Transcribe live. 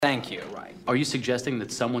Thank you. Right. Are you suggesting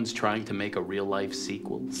that someone's trying to make a real-life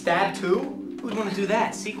sequel? Stab 2? Who'd want to do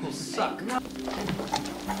that? Sequels suck.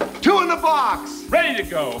 Two in the box! Ready to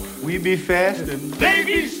go. We be fast and They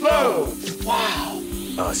be slow. Wow.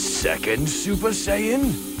 A second Super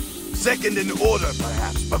Saiyan? Second in order,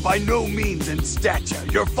 perhaps, but by no means in stature.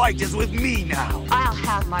 Your fight is with me now. I'll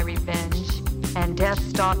have my revenge, and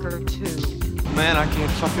Deathstalker too. Man, I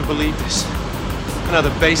can't fucking believe this. Another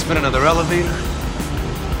basement, another elevator.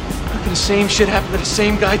 How can the same shit happen to the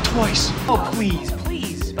same guy twice? Oh, please,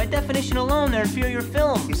 please. By definition alone, they're inferior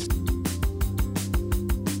films.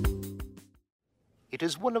 It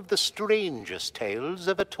is one of the strangest tales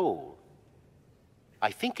ever told.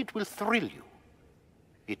 I think it will thrill you.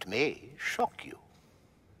 It may shock you.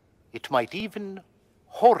 It might even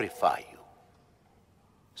horrify you.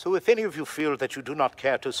 So if any of you feel that you do not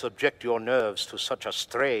care to subject your nerves to such a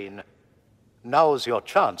strain, now's your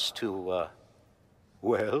chance to,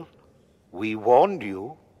 well, we warned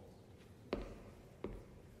you.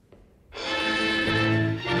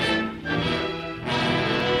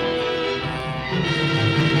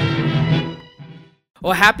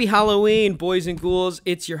 Well, happy Halloween, boys and ghouls.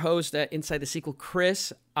 It's your host at Inside the Sequel,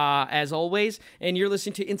 Chris, as always, and you're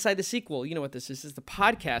listening to Inside the Sequel. You know what this is. This is the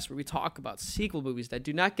podcast where we talk about sequel movies that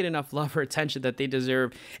do not get enough love or attention that they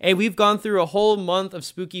deserve. And we've gone through a whole month of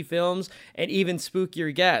spooky films and even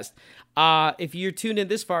spookier guests. If you're tuned in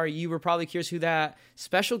this far, you were probably curious who that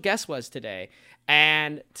special guest was today.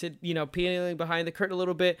 And to, peeling behind the curtain a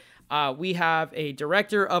little bit, we have a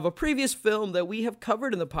director of a previous film that we have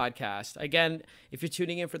covered in the podcast. Again, if you're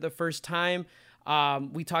tuning in for the first time,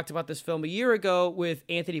 we talked about this film a year ago with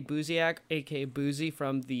Anthony Buziak, aka Boozy,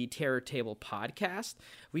 from the Terror Table podcast.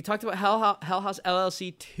 We talked about Hell House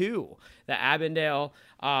LLC 2, the Avondale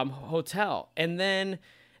Hotel. And then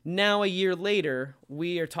now, a year later,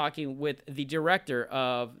 we are talking with the director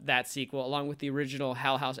of that sequel, along with the original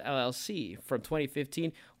Hell House LLC from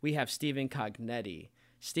 2015. We have Stephen Cognetti.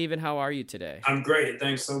 Stephen, how are you today? I'm great.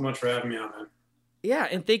 Thanks so much for having me on, man. Yeah,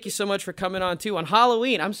 and thank you so much for coming on, too. On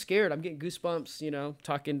Halloween, I'm scared. I'm getting goosebumps,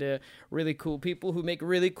 talking to really cool people who make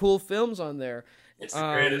really cool films on there. It's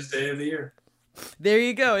the greatest day of the year. There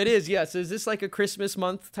you go. It is, yeah. So is this like a Christmas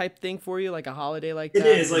month type thing for you, like a holiday like that?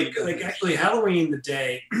 It is. Like actually, Halloween, the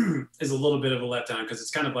day, is a little bit of a letdown because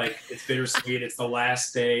it's kind of like, it's bittersweet. It's the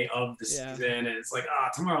last day of the season, and it's like,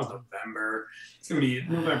 tomorrow's November. It's going to be,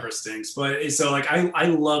 November stinks. But so, like, I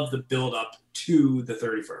love the build up to the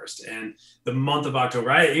 31st and the month of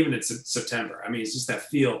October. Even it's September. I mean, it's just that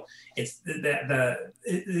feel. It's the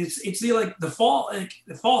fall. Like,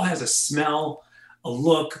 the fall has a smell, a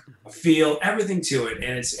look, a feel, everything to it,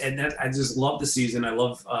 and I just love the season. I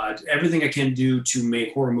love everything I can do to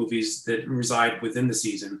make horror movies that reside within the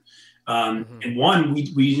season. And one,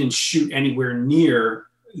 we didn't shoot anywhere near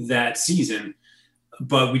that season,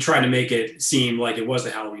 but we tried to make it seem like it was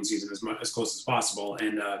the Halloween season as close as possible.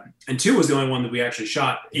 And two was the only one that we actually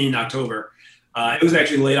shot in October. It was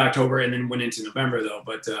actually late October and then went into November though.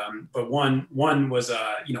 But one was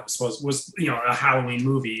was a Halloween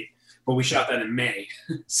movie. But we shot that in May,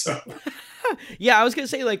 so. Yeah, I was gonna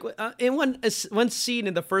say, like, in one scene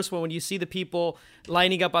in the first one when you see the people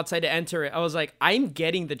lining up outside to enter it, I was like, I'm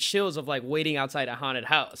getting the chills of like waiting outside a haunted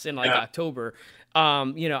house in October.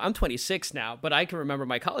 I'm 26 now, but I can remember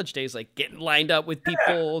my college days, like getting lined up with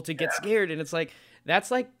people to get scared, and it's like that's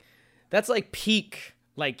like peak.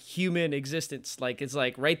 Like human existence, like it's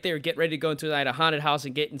like right there, get ready to go into a haunted house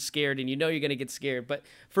and getting scared, and you're gonna get scared. But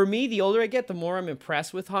for me, the older I get, the more I'm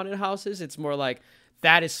impressed with haunted houses. It's more like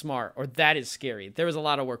that is smart or that is scary. There was a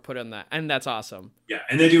lot of work put on that, and that's awesome. Yeah,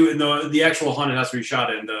 and they do the actual haunted house we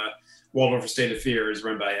shot in, the Waldorf Estate of Fear, is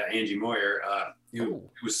run by Angie Moyer, who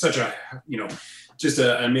was such a just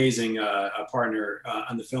an amazing partner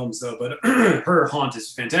on the films though. But her haunt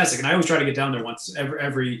is fantastic, and I always try to get down there once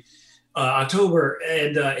every October,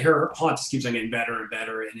 and her haunt just keeps on getting better and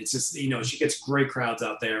better, and it's just she gets great crowds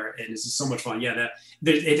out there, and it's just so much fun. Yeah,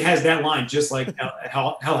 it has that line just like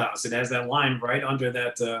Hell House. It has that line right under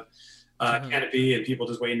that canopy, and people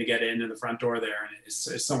just waiting to get in the front door there, and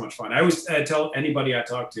it's so much fun. I always tell anybody I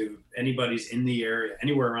talk to, anybody's in the area,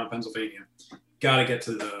 anywhere around Pennsylvania, gotta get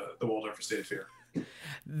to the Waldorf Estate of Fear.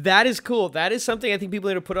 That is cool. That is something I think people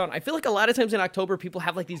need to put on. I feel like a lot of times in October, people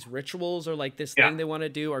have like these rituals or like this thing they want to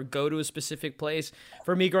do or go to a specific place.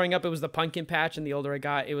 For me growing up, it was the pumpkin patch. And the older I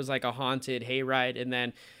got, it was like a haunted hayride. And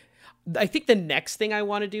then I think the next thing I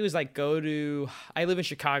want to do is like I live in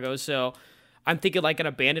Chicago. So I'm thinking like an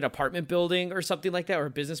abandoned apartment building or something like that, or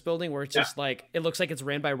a business building where it's just like, it looks like it's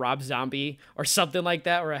ran by Rob Zombie or something like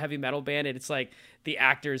that, or a heavy metal band. And it's like the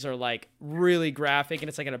actors are like really graphic and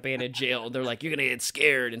it's like an abandoned jail. They're like, you're going to get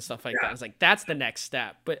scared and stuff like that. It's like, that's the next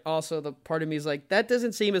step. But also the part of me is like, that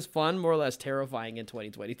doesn't seem as fun, more or less terrifying in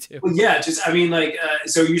 2022. Well, yeah, just, I mean, like,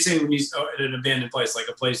 so you're saying when you at an abandoned place, like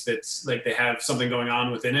a place that's like they have something going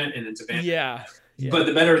on within it and it's abandoned. Yeah. But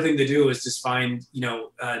the better thing to do is just find,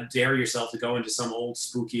 dare yourself to go into some old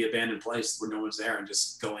spooky abandoned place where no one's there and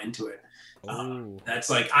just go into it.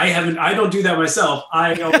 That's like, I don't do that myself.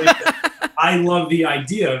 I love the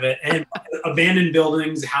idea of it. And abandoned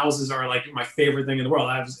buildings, houses are like my favorite thing in the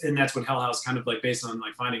world. And that's what Hell House kind of like based on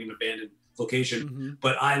like finding an abandoned location. Mm-hmm.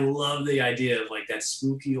 But I love the idea of like that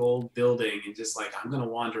spooky old building and just like, I'm going to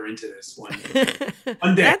wander into this one day.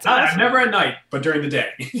 That's awesome. Never at night, but during the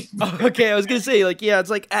day. Okay, I was going to say like, yeah, it's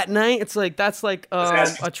like at night, it's like, that's like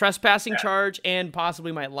a trespassing charge and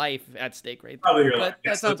possibly my life at stake right there. Probably your life.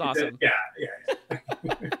 That sounds awesome. Yeah.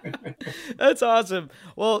 That's awesome.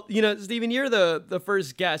 Well, Steven, you're the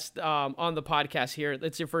first guest on the podcast here.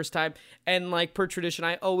 It's your first time. And like per tradition,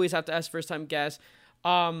 I always have to ask first time guests.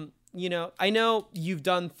 I know you've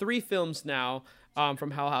done 3 films now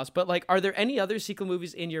from Hell House, but like, are there any other sequel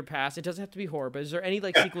movies in your past? It doesn't have to be horror, but is there any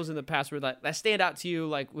like sequels in the past where that stand out to you?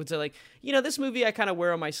 Like, would say like, this movie I kind of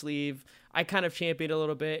wear on my sleeve. I kind of champion a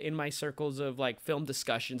little bit in my circles of like film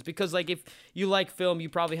discussions, because like if you like film, you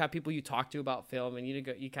probably have people you talk to about film, and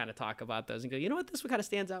you kind of talk about those and go, you know what, this one kind of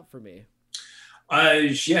stands out for me.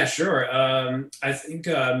 Yeah, sure. I think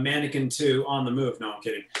Mannequin 2 On the Move. No, I'm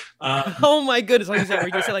kidding. Oh my goodness! Like you said, were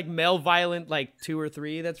you gonna say like Male Violent like 2 or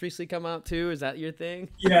 3 that's recently come out too? Is that your thing?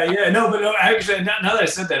 Yeah. No, but actually, now that I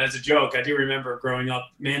said that as a joke, I do remember growing up.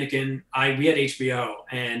 Mannequin. We had HBO,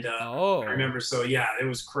 and I remember. So yeah, it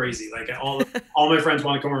was crazy. Like all my friends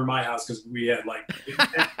want to come over to my house because we had like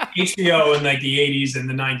HBO in like the 80s and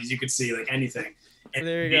the 90s. You could see like anything. And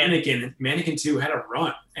Mannequin 2 had a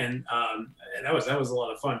run, and that was a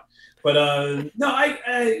lot of fun. But no,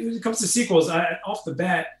 when it comes to sequels, off the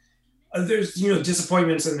bat, there's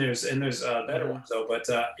disappointments and there's better ones though. But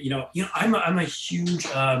I'm a huge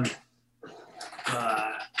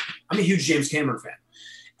James Cameron fan,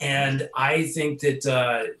 and I think that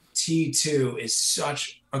T2 is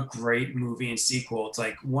such a great movie and sequel. It's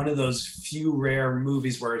like one of those few rare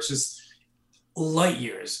movies where it's just light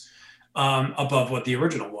years above what the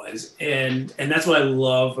original was, and that's what I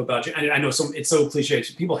love about you. I know it's so cliche.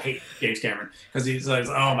 People hate James Cameron because he's like,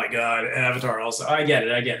 oh my god, Avatar. Also, I get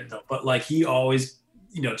it though. But like he always,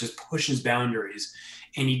 just pushes boundaries,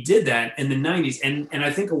 and he did that in the '90s. And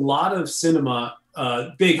I think a lot of cinema,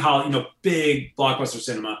 big blockbuster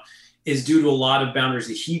cinema, is due to a lot of boundaries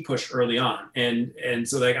that he pushed early on, and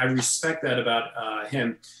so like I respect that about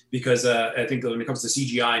him, because I think that when it comes to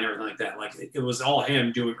CGI and everything like that, like it was all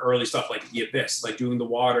him doing early stuff like The Abyss, like doing the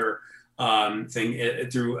water thing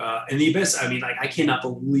through in The Abyss. I mean, like I cannot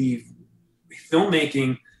believe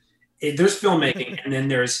filmmaking. There's filmmaking, and then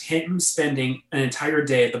there's him spending an entire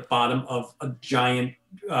day at the bottom of a giant,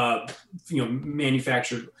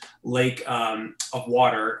 manufactured lake of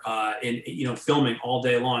water, and filming all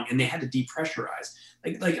day long, and they had to depressurize.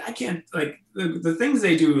 Like I can't, like the things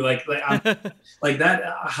they do, like that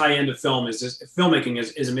high end of film is just filmmaking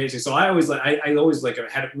is amazing. So I always had,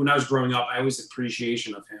 when I was growing up, I always had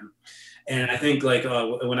appreciation of him. And I think like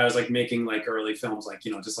when I was like making like early films, like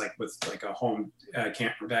just like with like a home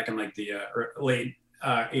camera back in like the late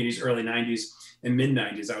 80s, early 90s, and mid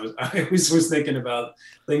 90s, I always was thinking about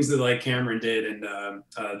things that like Cameron did, and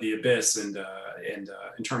The Abyss and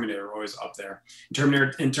Terminator are always up there.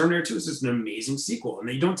 And Terminator 2 is just an amazing sequel, and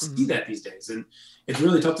you don't see that these days, and it's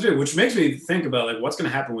really tough to do, which makes me think about like what's going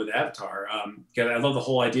to happen with Avatar. I love the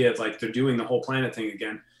whole idea of like they're doing the whole planet thing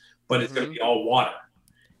again, but it's going to be all water.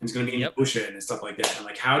 It's going to be in the ocean and stuff like that. And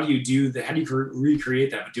like, how do you do that? How do you recreate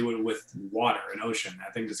that, but do it with water and ocean? I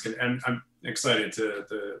think it's going to, and I'm excited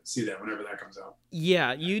to see that whenever that comes out.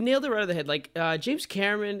 Yeah, you nailed it right on the head. Like James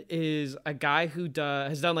Cameron is a guy who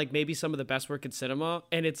has done like maybe some of the best work in cinema.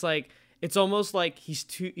 And it's like, it's almost like he's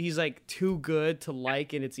too good to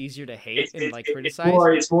like, and it's easier to hate and criticize.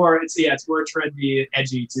 It's more trendy,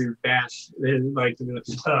 edgy to bash than like to be like,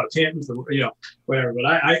 oh, Cameron's whatever. But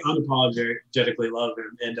I unapologetically love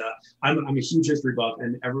him, and I'm a huge history buff.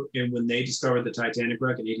 And when they discovered the Titanic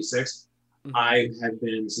wreck in '86, I have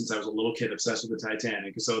been since I was a little kid obsessed with the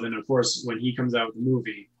Titanic. So then of course when he comes out with the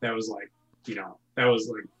movie, that was like that was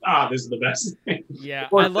like, this is the best thing. Yeah,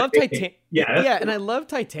 I love Titanic. Yeah, and I love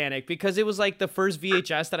Titanic because it was like the first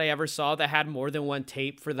VHS that I ever saw that had more than one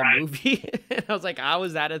tape for the movie. And I was like, how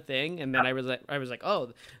is that a thing? And then I was like,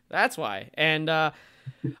 oh, that's why. And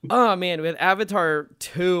oh man, with Avatar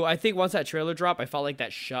 2, I think once that trailer dropped, I felt like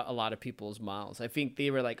that shut a lot of people's mouths. I think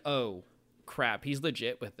they were like, oh crap, he's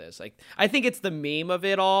legit with this. Like, I think it's the meme of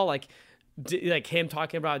it all, like him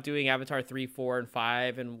talking about doing Avatar 3, 4, and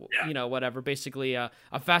 5, and you know, whatever. Basically, a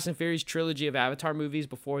Fast and Furious trilogy of Avatar movies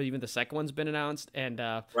before even the second one's been announced. And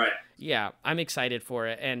yeah, I'm excited for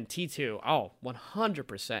it. And T2,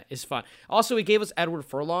 100% is fun. Also, he gave us Edward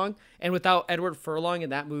Furlong, and without Edward Furlong in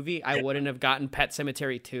that movie, I wouldn't have gotten Pet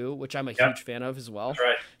Sematary 2, which I'm a huge fan of as well.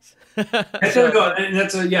 That's right. And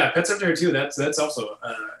that's Pet Sematary 2. That's also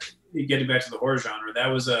getting back to the horror genre. That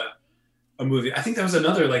was a movie. I think that was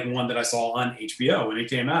another like one that I saw on HBO when it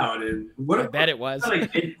came out. And I bet it was.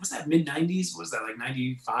 Was that mid 90s? Was that like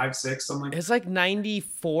 95, 6, something like that? It's like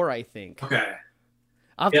 94, I think. Okay.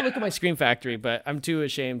 I'll have to look at my Scream Factory, but I'm too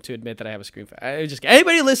ashamed to admit that I have a Scream Factory.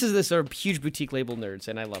 Anybody who listens to this are huge boutique label nerds,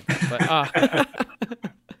 and I love them.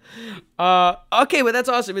 But okay, but that's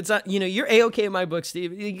awesome. It's not, you're A-okay in my book,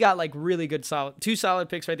 Steve. You got like really good two solid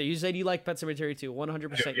picks right there. You said you like Pet Sematary 2,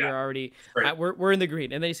 100%. You're already we're in the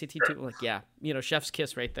green. And then you say T2, I'm like, yeah, chef's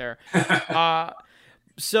kiss right there.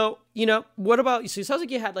 So, what about, so it sounds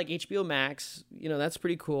like you had like HBO Max, that's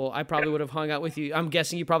pretty cool. I probably would have hung out with you. I'm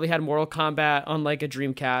guessing you probably had Mortal Kombat on like a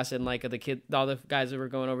Dreamcast and like all the guys that were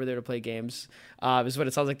going over there to play games. Is what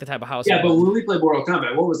it sounds like, the type of house. Yeah, but when we played Mortal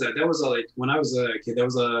Kombat, what was that? That was like, when I was a kid, that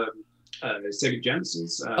was a Sega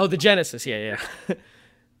Genesis. The Genesis. Yeah.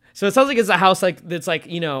 So it sounds like it's a house like that's like,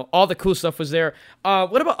 all the cool stuff was there.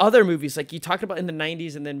 What about other movies? Like you talked about in the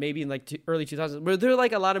 90s and then maybe in like early 2000s. Were there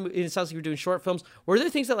like a lot of, it sounds like you were doing short films. Were there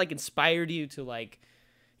things that like inspired you to like,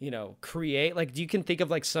 create? Like, do you can think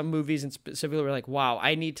of like some movies and specifically were like, wow,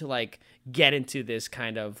 I need to like get into this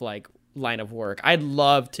kind of like line of work. I'd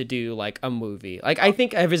love to do like a movie. Like I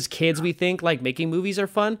think as kids, we think like making movies are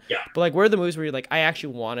fun. Yeah. But like, where are the movies where you're like, I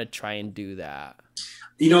actually want to try and do that?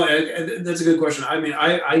 That's a good question. I mean,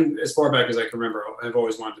 I as far back as I can remember, I've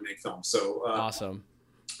always wanted to make films. So awesome.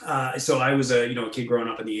 So I was a kid growing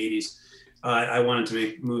up in the 80s. I wanted to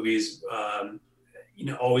make movies.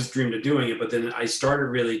 Always dreamed of doing it, but then I started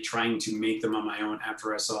really trying to make them on my own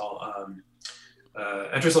after I saw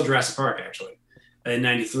Jurassic Park actually in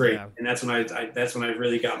 '93, and that's when I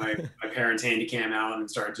really got my parents' handy cam out and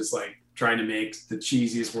started just like trying to make the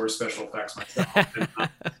cheesiest, worst special effects myself.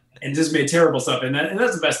 And just made terrible stuff. And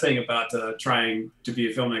that's the best thing about trying to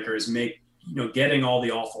be a filmmaker is getting all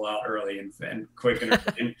the awful out early and quick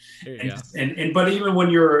but even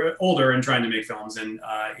when you're older and trying to make films and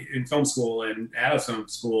in film school and out of film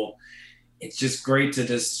school, it's just great to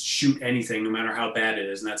just shoot anything, no matter how bad it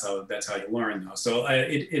is, and that's how you learn, though. So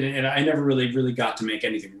I never really got to make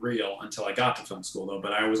anything real until I got to film school, though.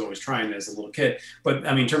 But I was always trying as a little kid. But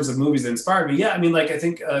I mean, in terms of movies that inspired me, I mean, like I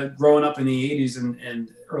think growing up in the '80s and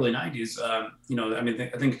early '90s,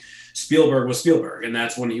 I think Spielberg was Spielberg, and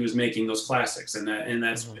that's when he was making those classics, and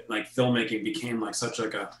that's when, like filmmaking became like such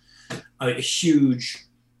like a huge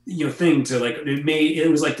thing to like. It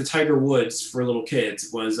was like the Tiger Woods for little kids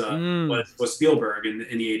was Spielberg in the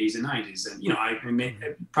 80s and 90s, and I mean,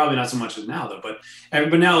 probably not so much as now though, but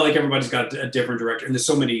now like everybody's got a different director, and there's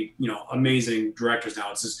so many amazing directors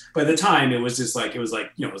now. It's just by the time it was like it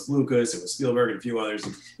was Lucas, it was Spielberg and a few others,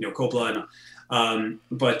 and Coppola,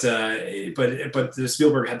 but the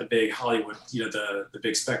Spielberg had the big Hollywood, the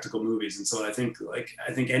big spectacle movies, and so I think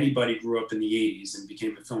anybody grew up in the 80s and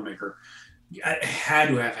became a filmmaker. I had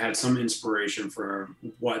to have had some inspiration for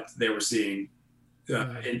what they were seeing, in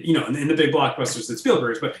the big blockbusters that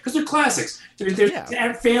Spielberg's, but because they're classics.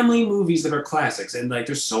 They're family movies that are classics, and like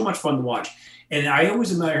they're so much fun to watch. And I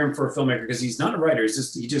always admire him for a filmmaker because he's not a writer;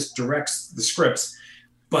 he just directs the scripts.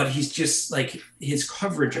 But he's just like his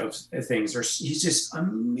coverage of things. He's just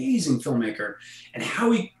amazing filmmaker, and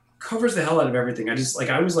how he covers the hell out of everything. I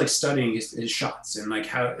was like studying his shots and like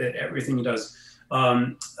how everything he does.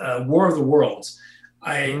 War of the Worlds,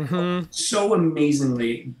 so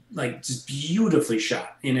amazingly, like just beautifully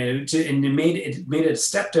shot, and it made it a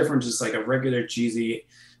step different, just like a regular cheesy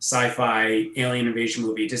sci-fi alien invasion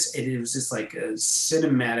movie. It was just like a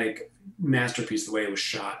cinematic masterpiece the way it was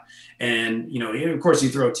shot, and of course you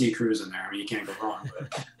throw T. Cruise in there. I mean, you can't go wrong.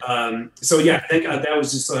 But, so yeah, I think that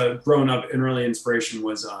was just growing up. An early inspiration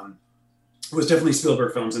was definitely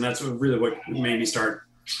Spielberg films, and that's what made me start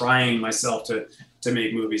trying myself to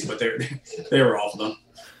make movies, but they were awful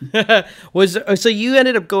though. So you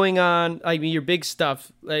ended up going on, I mean, your big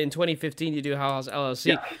stuff in 2015. You do Hell House LLC.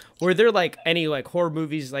 Yeah. Were there like any like horror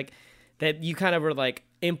movies like that you kind of were like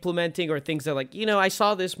implementing, or things that like, I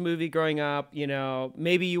saw this movie growing up,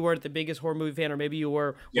 maybe you weren't the biggest horror movie fan, or maybe you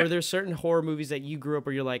were. Yeah. Were there certain horror movies that you grew up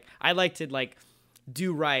where you're like, I like to like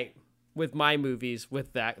do right with my movies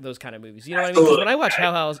with those kind of movies? You know what I mean? 'Cause when I watch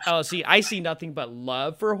Hell House LLC, I see nothing but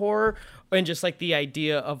love for horror and just like the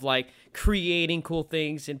idea of like creating cool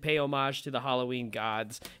things and pay homage to the Halloween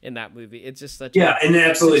gods in that movie. It's just such and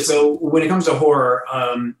absolutely. So when it comes to horror,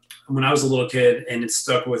 when I was a little kid, and it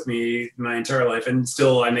stuck with me my entire life, and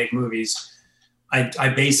still I make movies, I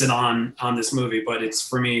base it on this movie, but it's,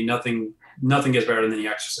 for me, nothing gets better than The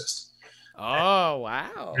Exorcist. Oh,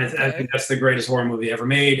 wow. I think that's the greatest horror movie ever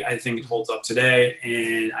made. I think it holds up today,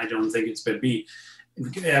 and I don't think it's been beat,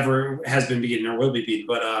 ever has been beaten or will be beaten.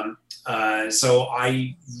 But so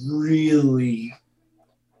I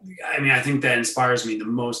think that inspires me the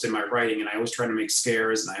most in my writing, and I always try to make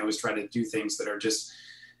scares, and I always try to do things that are just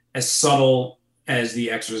as subtle as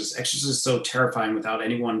The Exorcist. Exorcist is so terrifying without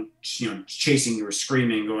anyone, chasing you or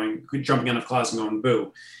screaming, jumping out of closet and going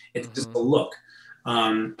boo. It's just the look.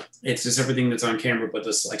 It's just everything that's on camera, but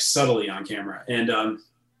just like subtly on camera. And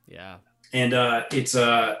it's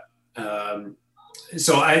so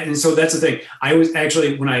that's the thing. I always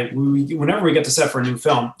actually, whenever we get to set for a new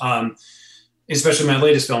film, especially my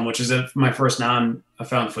latest film, which is my first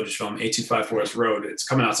non-found footage film, 825 Forest Road. It's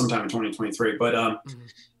coming out sometime in 2023. But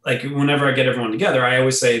like whenever I get everyone together, I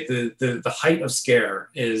always say the height of scare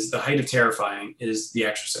is, the height of terrifying is The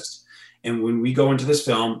Exorcist. And when we go into this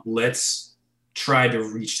film, let's try to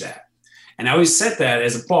reach that. And I always set that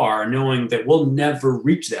as a bar, knowing that we'll never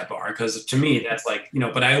reach that bar, because to me that's like,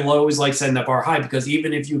 but I always like setting that bar high, because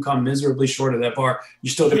even if you come miserably short of that bar,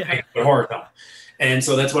 you're still going to make a horror film. And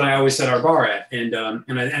so that's what I always set our bar at. And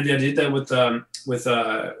I did that with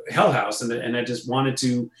Hell House, and I just wanted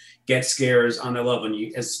to get scares on that level. And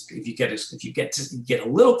if you get a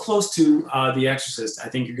little close to The Exorcist, I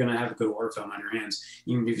think you're going to have a good horror film on your hands,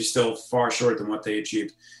 even if you're still far short than what they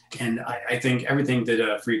achieved. And I think everything that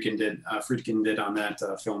Friedkin did on that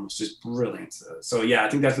film was just brilliant. So yeah, I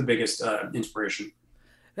think that's the biggest inspiration.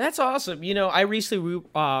 That's awesome. I recently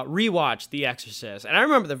rewatched The Exorcist, and I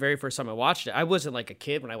remember the very first time I watched it. I wasn't like a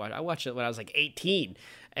kid when I watched it. I watched it when I was like 18.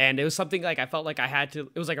 And it was something like I felt like I had to.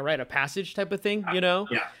 It was like a rite of passage type of thing, Yeah.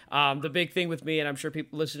 The big thing with me, and I'm sure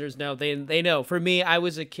listeners know, they know. For me, I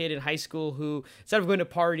was a kid in high school who, instead of going to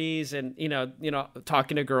parties and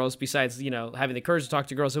talking to girls, besides having the courage to talk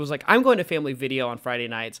to girls, it was like, I'm going to Family Video on Friday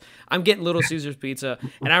nights. I'm getting Little Caesars pizza,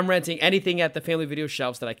 and I'm renting anything at the Family Video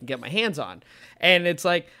shelves that I can get my hands on. And it's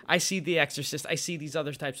like, I see The Exorcist, I see these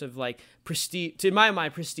other types of like prestige, to my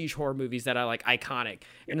mind, prestige horror movies that are like iconic.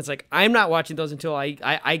 And it's like, I'm not watching those until I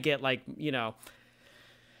get like,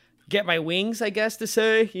 get my wings, I guess to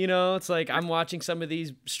say, it's like I'm watching some of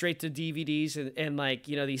these straight to DVDs and like,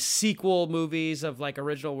 these sequel movies of like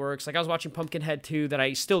original works. Like I was watching Pumpkinhead 2 that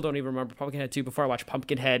I still don't even remember Pumpkinhead 2 before I watched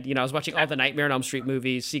Pumpkinhead. I was watching all the Nightmare on Elm Street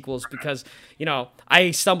movies, sequels, because,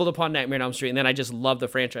 I stumbled upon Nightmare on Elm Street and then I just loved the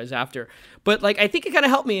franchise after. But like, I think it kind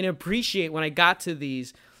of helped me and appreciate when I got to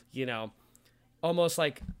these, almost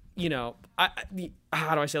like,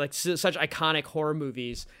 how do I say, like such iconic horror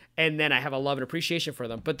movies, and then I have a love and appreciation for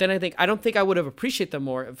them. But then I don't think I would have appreciated them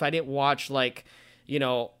more if I didn't watch like,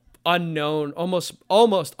 unknown,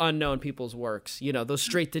 almost unknown people's works, those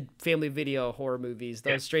straight to Family Video horror movies,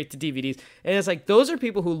 those straight to DVDs. And it's like, those are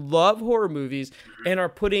people who love horror movies and are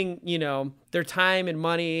putting, their time and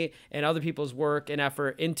money and other people's work and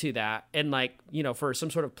effort into that. And like, for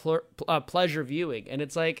some sort of pleasure viewing. And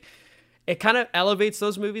it's like, it kind of elevates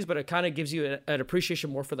those movies, but it kind of gives you an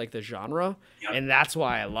appreciation more for like the genre. Yep. And that's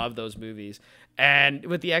why I love those movies. And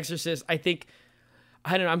with The Exorcist, I think,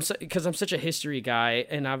 I don't know, because I'm such a history guy,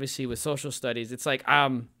 and obviously with social studies, it's like,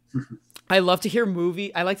 I love to hear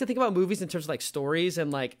I like to think about movies in terms of like stories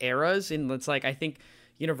and like eras. And it's like, I think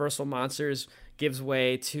Universal Monsters gives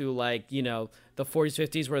way to like, the 40s,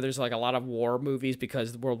 50s, where there's like a lot of war movies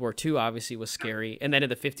because World War II obviously was scary. And then in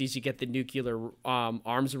the 50s, you get the nuclear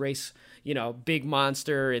arms race, big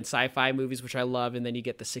monster and sci-fi movies, which I love. And then you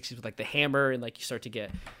get the 60s with like The Hammer, and like you start to get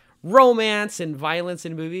romance and violence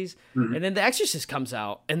in movies. Mm-hmm. And then The Exorcist comes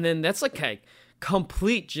out, and then that's like a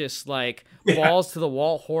complete just like balls to the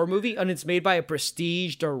wall horror movie, and it's made by a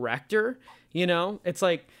prestige director. It's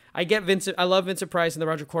like, I love Vincent Price and the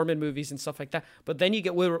Roger Corman movies and stuff like that. But then you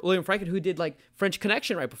get William Friedkin, who did like French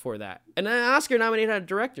Connection right before that, and an Oscar nominated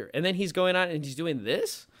director. And then he's going on and he's doing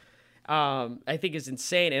this. I think is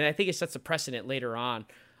insane. And I think it sets a precedent later on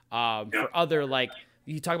for other, like,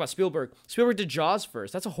 you talk about Spielberg. Spielberg did Jaws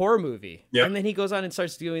first. That's a horror movie. Yep. And then he goes on and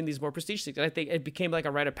starts doing these more prestigious things. And I think it became like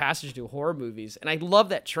a rite of passage to do horror movies. And I love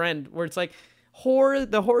that trend where it's like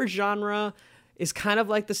the horror genre is kind of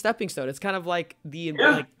like the stepping stone. It's kind of like the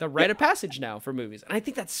rite of passage now for movies. And I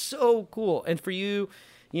think that's so cool. And for you,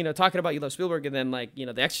 you know, talking about you love Spielberg and then, like, you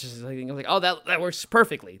know, The Exorcist, I think I'm like, oh, that works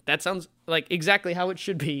perfectly. That sounds like exactly how it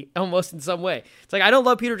should be, almost in some way. It's like, I don't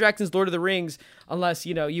love Peter Jackson's Lord of the Rings unless,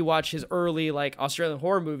 you know, you watch his early, like, Australian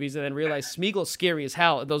horror movies and then realize Smeagol's scary as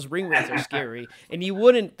hell and those ring wraiths are scary. And you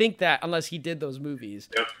wouldn't think that unless he did those movies.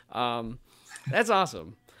 Yep. That's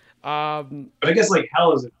awesome. But I guess, like,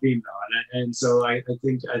 hell is a theme though, and so I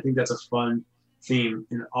think that's a fun theme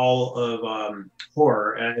in all of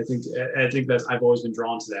horror, and I think that's, I've always been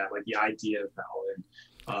drawn to that, like the idea of hell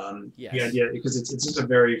and the idea, because it's just a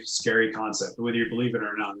very scary concept, whether you believe it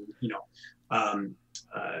or not. You know,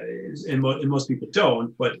 and most people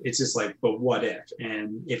don't, but it's just like, but what if?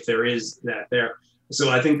 And if there is that there, so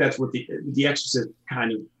I think that's what the Exorcist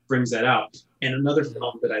kind of brings that out. And another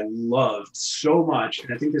film that I loved so much,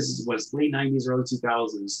 and I think this was late 90s, early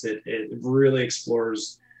 2000s, that it really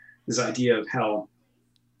explores this idea of hell,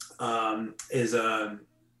 is oh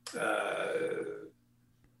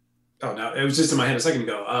no, it was just in my head a second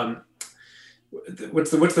ago.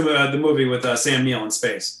 What's the movie with Sam Neill in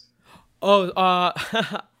space? Oh,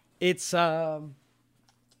 it's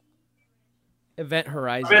Event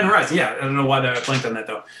Horizon. Event Horizon, yeah. I don't know why I blanked on that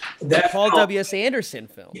though. The Paul W.S. Anderson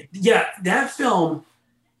film. Yeah, that film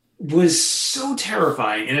was so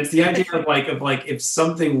terrifying, and it's the idea of like if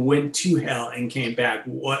something went to hell and came back,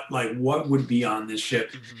 what would be on this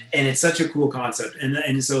ship? Mm-hmm. And it's such a cool concept,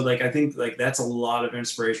 and so, like, I think, like, that's a lot of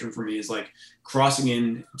inspiration for me, is like crossing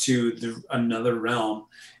into another realm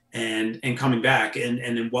and coming back, and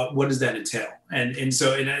then what does that entail? And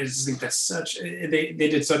so I just think that's they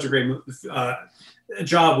did such a great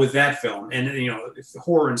job with that film, and you know,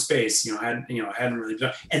 horror in space, hadn't really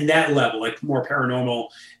done, and that level, like, more paranormal,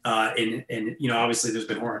 and you know, obviously there's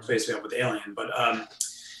been horror in space with Alien, but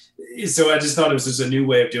so I just thought it was just a new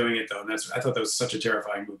way of doing it, though, and I thought that was such a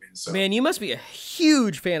terrifying movie. So, man, you must be a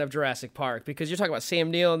huge fan of Jurassic Park, because you're talking about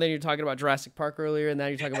Sam Neill, and then you're talking about Jurassic Park earlier, and now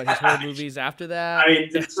you're talking about his horror movies after that. I mean,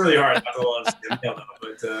 it's really hard not to love Sam Neill,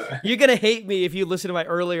 but you're gonna hate me if you listen to my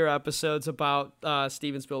earlier episodes about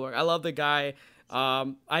Steven Spielberg. I love the guy.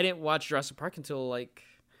 I didn't watch Jurassic Park until, like,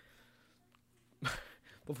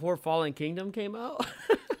 before Fallen Kingdom came out.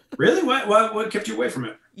 Really? What kept you away from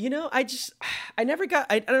it? You know, I never got,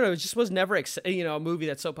 I don't know, it just was never, a movie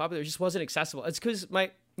that's so popular, it just wasn't accessible. It's because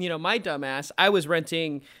my dumbass, I was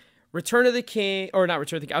renting Return of the King, or not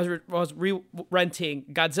Return of the King, I was renting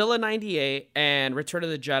Godzilla 98 and Return of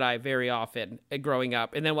the Jedi very often growing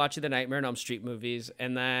up, and then watching the Nightmare on Elm Street movies,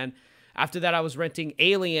 and then after that, I was renting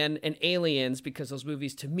Alien and Aliens, because those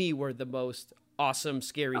movies to me were the most awesome,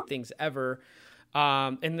 scary things ever.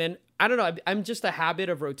 And then, I don't know, I'm just a habit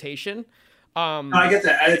of rotation. I get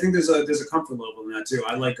that. I think there's a comfort level in that too.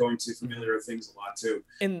 I like going to familiar things a lot too.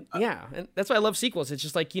 And and that's why I love sequels. It's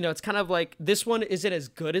just like, it's kind of like, this one isn't as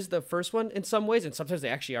good as the first one in some ways, and sometimes they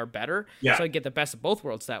actually are better. Yeah. So I get the best of both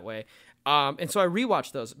worlds that way. And so I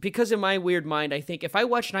rewatch those, because in my weird mind, I think if I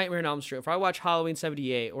watch Nightmare on Elm Street, if I watch Halloween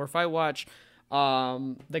 78, or if I watch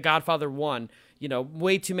The Godfather 1,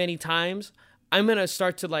 way too many times, I'm going to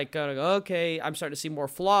start to go, okay, I'm starting to see more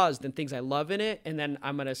flaws than things I love in it. And then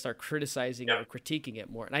I'm going to start criticizing or critiquing it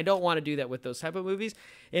more. And I don't want to do that with those type of movies.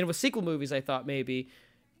 And with sequel movies, I thought maybe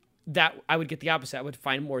that I would get the opposite. I would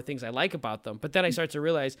find more things I like about them. But then I start to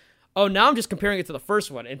realize, oh, now I'm just comparing it to the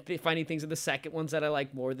first one and finding things in the second ones that I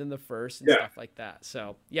like more than the first and stuff like that.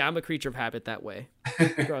 So yeah, I'm a creature of habit that way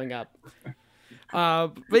growing up.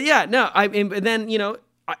 But yeah, no, and then,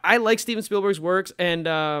 I like Steven Spielberg's works,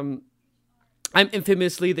 and, I'm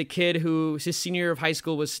infamously the kid who, his senior year of high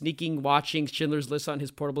school, was sneaking watching Schindler's List on his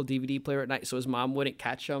portable DVD player at night so his mom wouldn't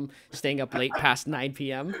catch him staying up late past 9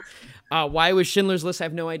 p.m. Why it was Schindler's List, I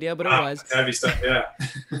have no idea, but it was. Heavy stuff, yeah.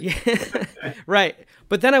 Yeah, right.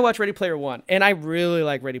 But then I watched Ready Player One, and I really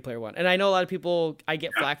like Ready Player One. And I know a lot of people, I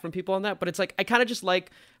get flack from people on that, but it's like, I kind of just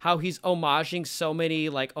like how he's homaging so many,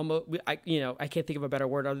 I can't think of a better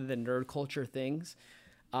word other than nerd culture things.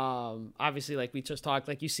 Obviously, like we just talked,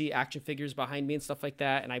 like you see action figures behind me and stuff like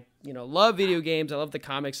that, and I love video games. I love the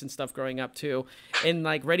comics and stuff growing up too, and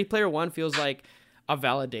like Ready Player One feels like a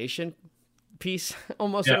validation piece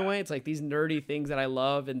almost in a way. It's like these nerdy things that I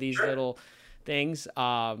love and these little things,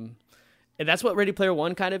 and that's what Ready Player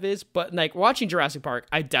One kind of is. But like watching Jurassic Park,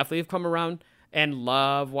 I definitely have come around and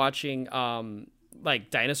love watching like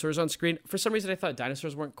dinosaurs on screen. For some reason, I thought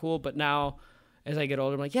dinosaurs weren't cool, but now as I get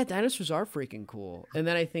older, I'm like, yeah, dinosaurs are freaking cool. And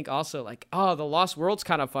then I think also like, oh, The Lost World's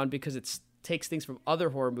kind of fun because it takes things from other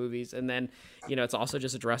horror movies, and then it's also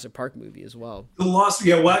just a Jurassic Park movie as well. The Lost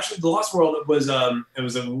World was it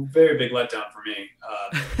was a very big letdown for me,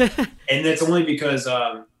 and that's only because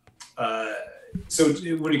so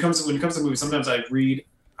when it comes to movies, sometimes I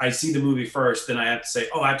see the movie first, then I have to say,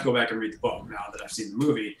 oh, I have to go back and read the book now that I've seen the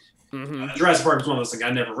movie. Jurassic Park was one of those things. I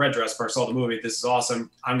never read Jurassic Park, saw the movie. This is awesome.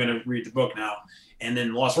 I'm going to read the book now. And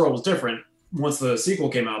then Lost World was different. Once the sequel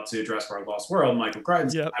came out to Jurassic Park Lost World, Michael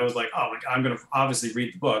Crichton, I was like, oh, I'm going to obviously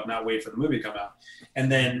read the book, not wait for the movie to come out.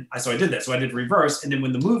 And then I did that. So I did reverse. And then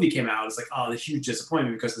when the movie came out, it's like, oh, the huge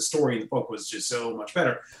disappointment because the story in the book was just so much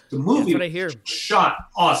better. The movie shot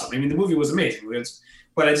awesome. I mean, the movie was amazing.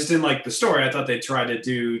 But I just didn't like the story. I thought they tried to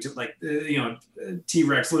do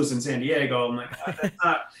T-Rex loose in San Diego. I'm like, that's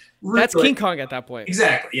not really, that's King Kong at that point.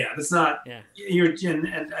 Exactly. Yeah, that's not. Yeah.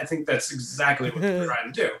 And I think that's exactly what they're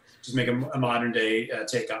trying to do. Just make a modern day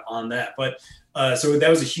take on that. But so that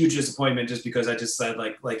was a huge disappointment, just because I just said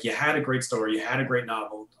like you had a great story, you had a great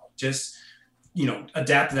novel, just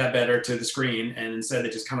adapt that better to the screen, and instead they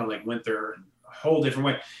just kind of like went their whole different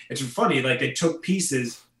way. It's funny, like they took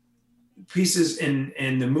pieces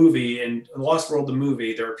in the movie, and Lost World the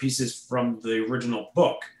movie, there are pieces from the original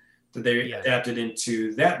book that they adapted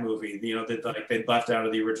into that movie, that like they left out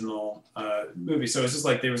of the original movie. So it's just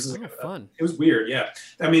like there was fun. It was weird. Yeah.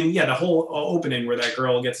 I mean, the whole opening where that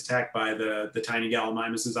girl gets attacked by the tiny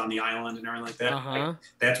Gallimimuses on the island and everything like that. Like,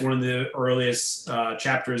 that's one of the earliest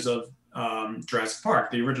chapters of Jurassic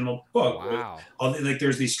Park, the original book. Wow. Like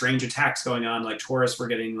there's these strange attacks going on, like tourists were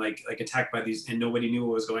getting like attacked by these, and nobody knew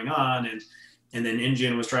what was going on, and then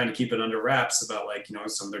InGen was trying to keep it under wraps about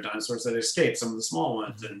some of their dinosaurs that escaped, some of the small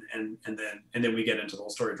ones, and then we get into the whole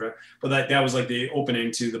story. But that was like the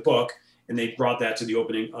opening to the book, and they brought that to the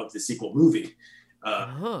opening of the sequel movie.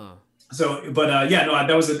 So, but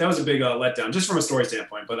that was a big letdown just from a story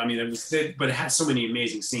standpoint. But I mean, it had so many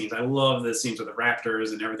amazing scenes. I love the scenes with the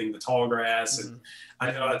raptors and everything, the tall grass, and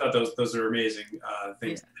I thought those are amazing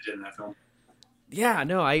things that they did in that film. Yeah,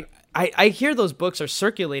 no, I hear those books are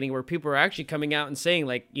circulating where people are actually coming out and saying,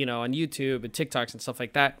 like, on YouTube and TikToks and stuff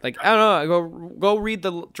like that. Like, I don't know, go read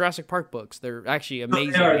the Jurassic Park books. They're actually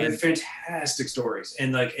amazing. They're fantastic stories.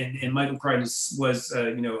 And and Michael Crichton was,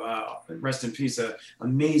 rest in peace, an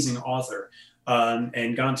amazing author,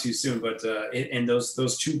 and gone too soon. But and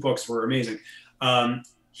those two books were amazing.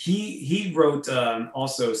 He wrote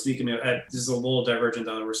also, speaking of, this is a little divergent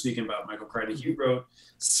on we're speaking about Michael Crichton. He wrote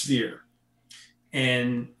Sphere.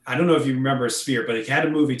 And I don't know if you remember Sphere, but he had a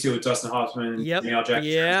movie too with Dustin Hoffman, Samuel Jackson.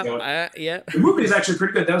 Yeah. The movie is actually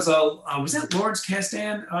pretty good. That was that Lawrence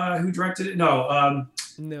Kasdan who directed it? No.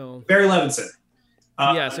 No. Barry Levinson.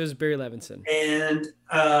 Yes, it was Barry Levinson. And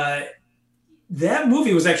that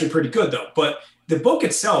movie was actually pretty good though. But the book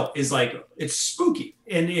itself is it's spooky,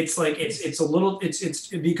 and it's it's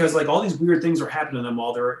because all these weird things are happening to them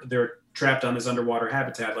while they're trapped on this underwater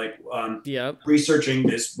habitat, researching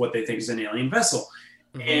this, what they think is an alien vessel.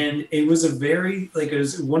 And it was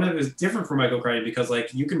it was different for Michael Crichton because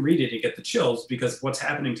you can read it and get the chills because of what's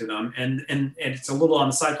happening to them. And it's a little on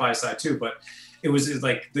the sci-fi side too, but it was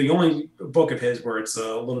the only book of his where it's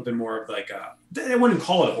a little bit more of I wouldn't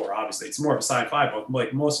call it a horror, obviously. It's more of a sci-fi book,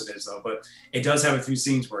 like most of his though, but it does have a few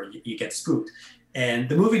scenes where you get spooked. And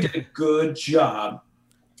the movie did a good job.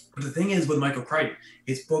 But the thing is with Michael Crichton,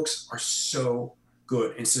 his books are so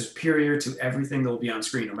good and superior to everything that will be on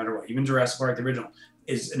screen, no matter what. Even Jurassic Park, the original,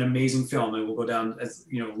 is an amazing film and will go down as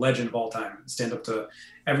legend of all time, stand up to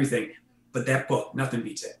everything. But that book, nothing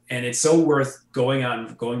beats it, and it's so worth going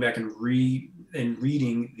back and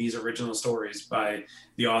reading these original stories by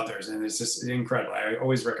the authors, and it's just incredible. I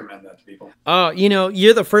always recommend that to people. Oh,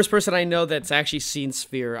 you're the first person I know that's actually seen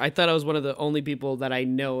Sphere. I thought I was one of the only people that I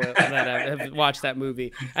know that have watched that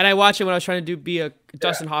movie, and I watched it when I was trying to be a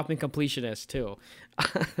Dustin Hoffman completionist too.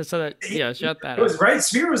 So that shut that. It was right.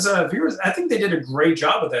 Sphere was. I think they did a great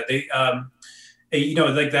job with that. They.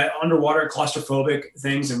 That underwater claustrophobic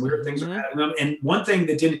things and weird things are happening. And one thing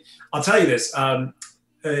that didn't, I'll tell you this,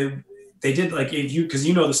 they did because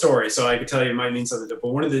you know the story, so I could tell you it might mean something. But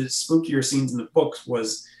one of the spookier scenes in the books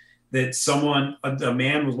was that a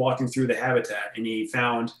man was walking through the habitat and he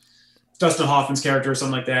found Dustin Hoffman's character or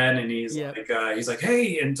something like that, and he's like,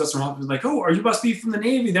 hey, and Dustin Hoffman's like, oh, you must be from the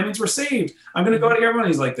Navy. That means we're saved. I'm gonna go to everyone.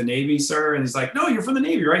 He's like, the Navy, sir, and he's like, no, you're from the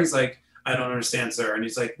Navy, right? He's like, I don't understand, sir. And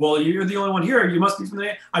he's like, well, you're the only one here. You must be from the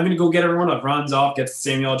Navy. I'm going to go get everyone up. Runs off, gets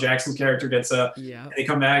Samuel Jackson's character, and they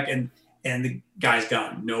come back, and the guy's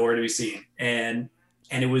gone, nowhere to be seen. And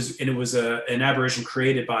and it was an aberration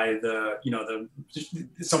created by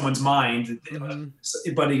someone's mind.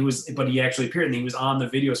 But he actually appeared, and he was on the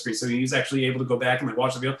video screen, so he was actually able to go back and like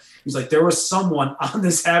watch the video. He was like, there was someone on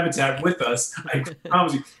this habitat with us. I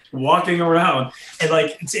promise you, walking around,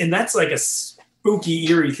 and that's like a spooky,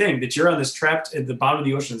 eerie thing that you're on this trapped at the bottom of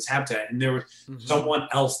the ocean, this habitat, and there was someone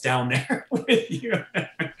else down there with you.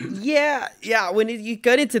 Yeah. When you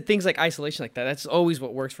get into things like isolation like that, that's always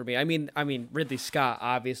what works for me. I mean, Ridley Scott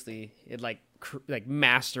obviously it like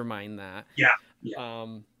mastermind that. Yeah.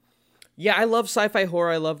 Yeah, I love sci-fi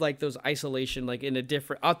horror. I love like those isolation, like in a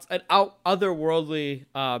different, otherworldly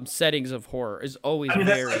settings of horror is always. I mean,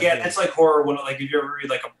 that's like horror. When like if you ever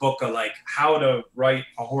read like a book of like how to write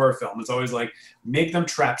a horror film, it's always like make them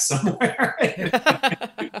trapped somewhere.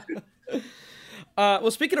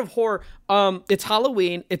 Well, speaking of horror, it's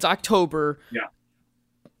Halloween. It's October. Yeah.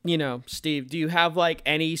 You know, Steve, do you have like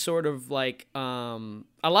any sort of like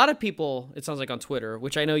a lot of people, it sounds like on Twitter,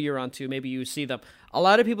 which I know you're on too, maybe you see them. A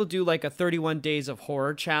lot of people do like a 31 days of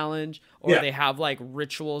horror challenge, or they have like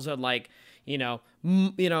rituals and like, annual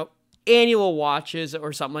watches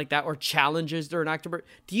or something like that, or challenges during October.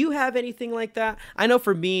 Do you have anything like that? I know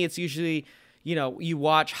for me, it's usually, you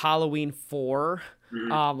watch Halloween 4.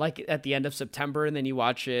 Like at the end of September, and then you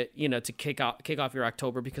watch it, to kick off your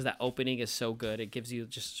October, because that opening is so good. It gives you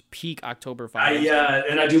just peak October vibes.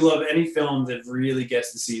 And I do love any film that really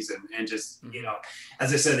gets the season, and just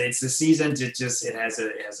as I said, it's the season. It has a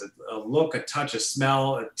look, a touch, a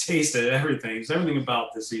smell, a taste, of everything. It's everything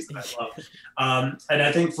about the season I love. And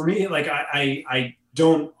I think for me, like I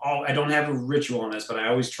don't have a ritual on this, but I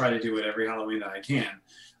always try to do it every Halloween that I can.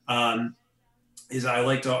 I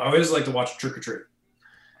always like to watch Trick or Treat.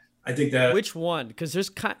 I think that which one? Because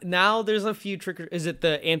there's a few is it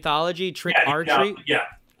the anthology Trick or Treat?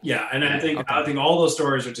 Yeah, and I think all those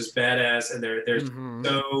stories are just badass, and they're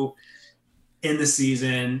so in the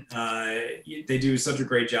season. They do such a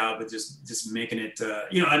great job of just making it.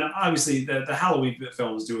 And obviously the Halloween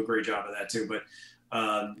films do a great job of that too. But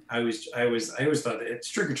I always thought that it's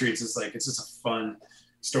Trick or Treats. It's just a fun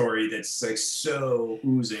story that's like so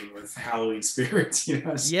oozing with Halloween spirits,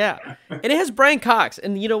 Yeah, and it has Brian Cox,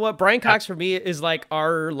 and you know what? Brian Cox for me is like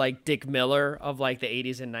our like Dick Miller of like the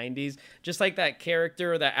 80s and 90s, just like that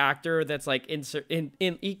character, that actor that's like in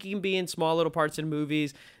he can be in small little parts in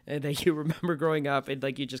movies and that you remember growing up, and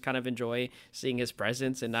like you just kind of enjoy seeing his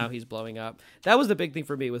presence, and now he's blowing up. That was the big thing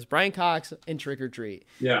for me, was Brian Cox and Trick or Treat,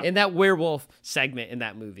 and that werewolf segment in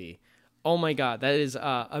that movie. Oh my God, that is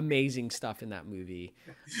amazing stuff in that movie.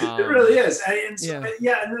 It really is. And then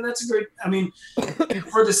that's a great,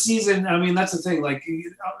 for the season, that's the thing. Like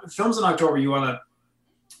films in October,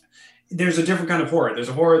 there's a different kind of horror. There's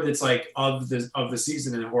a horror that's like of the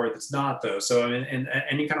season, and a horror that's not though. So and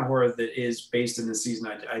any kind of horror that is based in the season,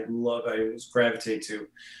 I gravitate to.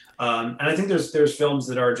 And I think there's films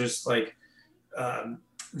that are just like,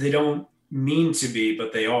 they don't mean to be,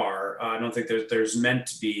 but they are. I don't think there's meant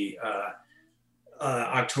to be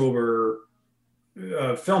October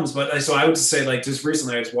films, but so I would say like just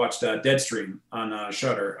recently I just watched Deadstream on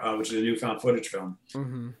Shudder, which is a new found footage film.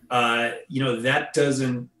 That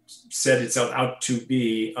doesn't set itself out to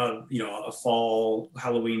be a fall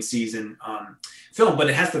Halloween season film, but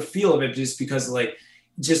it has the feel of it just because like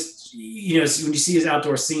just when you see his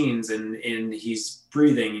outdoor scenes and he's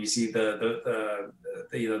breathing, and you see the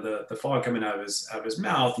fog coming out of his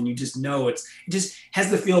mouth, and you just know it just has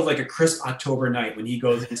the feel of like a crisp October night when he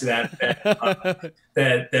goes into that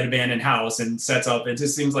abandoned house and sets up. It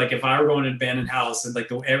just seems like if I were going to an abandoned house, and like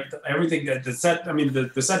everything that the set,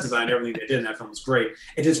 the set design, everything they did in that film was great.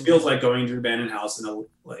 It just feels like going to an abandoned house in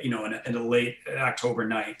a late October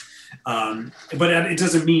night. But it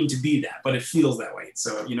doesn't mean to be that, but it feels that way.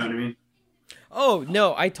 So you know what I mean? Oh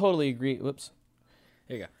no, I totally agree. Whoops.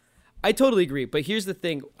 There you go. I totally agree, but here's the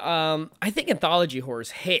thing. I think anthology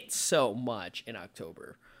horrors hit so much in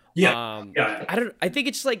October. I think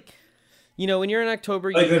it's like, when you're in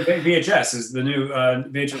October, like the VHS is the new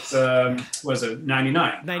VHS. Was it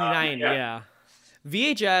 99? 99, yeah.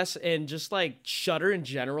 VHS and just like Shudder in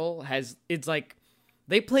general it's like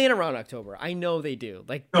they plan around October. I know they do.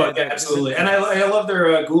 Like, absolutely, and I love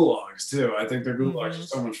their gulags too. I think their gulags are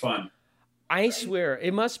so much fun. I swear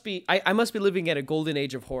it must be. I must be living at a golden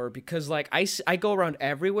age of horror, because like I go around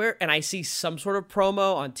everywhere and I see some sort of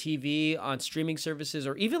promo on TV, on streaming services,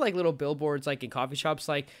 or even like little billboards like in coffee shops,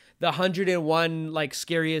 like the 101 like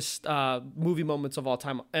scariest movie moments of all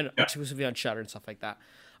time, and exclusively on Shudder and stuff like that.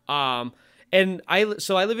 And I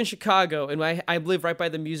live in Chicago, and I live right by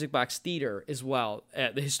the Music Box Theater as well,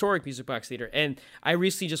 the historic Music Box Theater. And I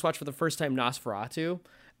recently just watched for the first time Nosferatu.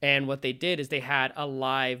 And what they did is they had a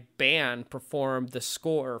live band perform the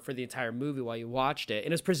score for the entire movie while you watched it. And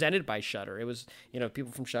it was presented by Shudder. It was,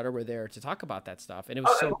 people from Shudder were there to talk about that stuff. And it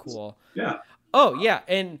was so cool. Yeah. Oh, yeah.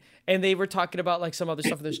 And they were talking about like some other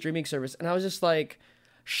stuff in their streaming service. And I was just like,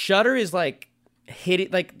 Shudder is like hitting,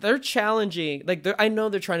 like they're challenging, like I know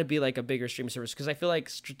they're trying to be like a bigger streaming service, because I feel like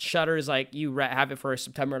Shudder is like you have it for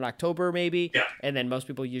September and October maybe. Yeah. And then most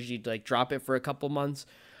people usually like drop it for a couple months.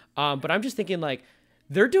 But I'm just thinking like,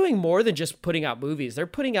 they're doing more than just putting out movies. They're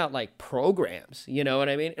putting out like programs, you know what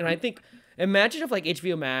I mean? And I think, imagine if like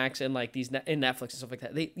HBO Max and like these and Netflix and stuff like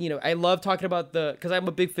that, they, I love talking about because I'm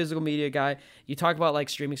a big physical media guy. You talk about like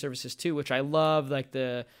streaming services too, which I love, like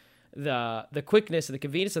the quickness and the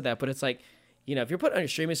convenience of that. But it's like, if you're putting on your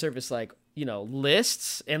streaming service, like,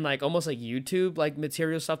 lists and like almost like YouTube, like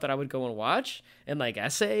material stuff that I would go and watch and like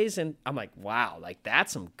essays. And I'm like, wow, like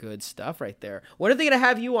that's some good stuff right there. When are they going to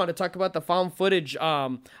have you on to talk about the found footage?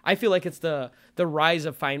 I feel like it's the rise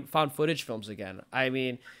of found footage films again. I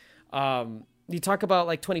mean, you talk about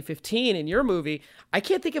like 2015 in your movie. I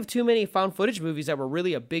can't think of too many found footage movies that were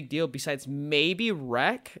really a big deal besides maybe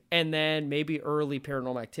Rec and then maybe early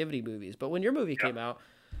Paranormal Activity movies. But when your movie came out,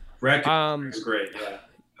 Rec is great. Yeah.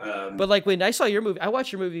 But like when I saw your movie, I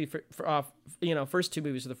watched your movie for first two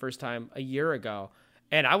movies for the first time a year ago,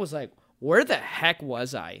 and I was like, where the heck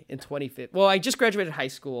was I in 2015? Well, I just graduated high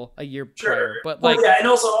school a year prior, but like, yeah, and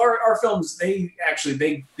also our films, they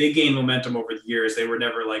gained momentum over the years. They were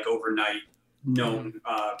never like overnight known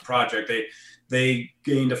project. They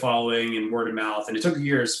gained a following and word of mouth, and it took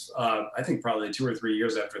years. I think probably 2 or 3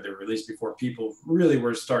 years after they were released before people really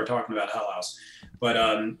were started talking about Hell House.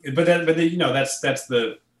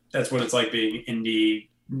 That's what it's like being indie,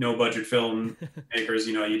 no budget film makers.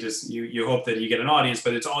 You hope that you get an audience,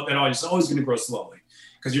 but that audience is always going to grow slowly,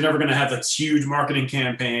 because you're never going to have this huge marketing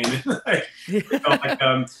campaign.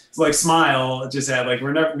 It's like Smile just had like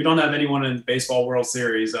we don't have anyone in the Baseball World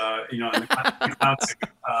Series, found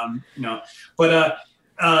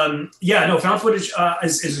footage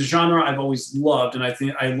is a genre I've always loved, and I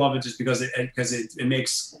think I love it just because it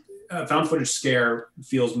makes found footage scare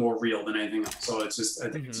feels more real than anything else. So it's just, I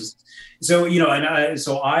think it's just, so,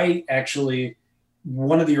 I actually,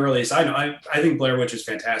 one of the earliest, I think Blair Witch is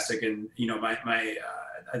fantastic. And,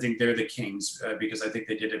 I think they're the kings because I think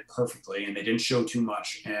they did it perfectly and they didn't show too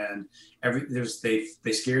much. And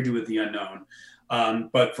they scared you with the unknown.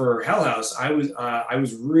 But for Hell House, I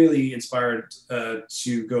was really inspired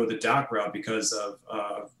to go the doc route because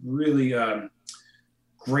of really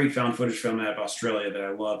great found footage film out of Australia that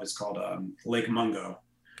I love. It's called Lake Mungo.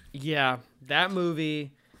 Yeah, that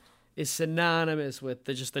movie is synonymous with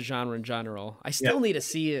just the genre in general. I still need to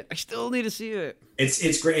see it.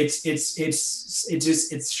 It's great.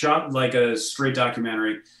 It's shot like a straight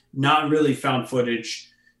documentary, not really found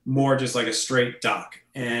footage, more just like a straight doc,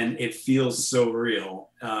 and it feels so real.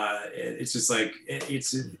 It's just like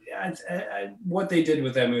what they did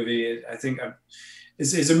with that movie, I think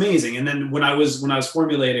is amazing. And then when I was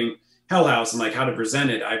formulating Hell House and like how to present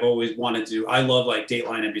it, I've always wanted to. I love like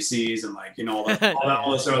Dateline NBCs and like all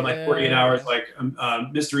that stuff, and like 48 Hours, like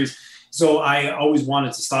mysteries. So I always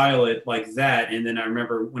wanted to style it like that. And then I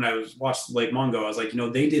remember when I watched Lake Mungo, I was like,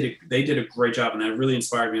 they did a great job, and that really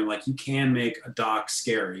inspired me. I'm like, you can make a doc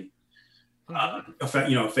scary,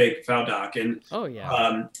 a fake foul doc, and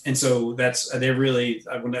and so they really.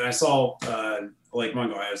 When I saw Lake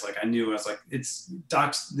Mungo, I was like, it's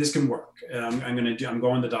docs. This can work. I'm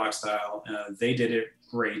going the doc style. They did it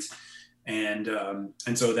great. And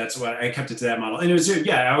so that's what I kept it to that model. And it was,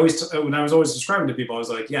 when I was always describing to people, I was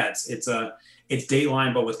like, it's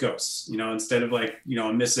Dateline, but with ghosts, instead of like,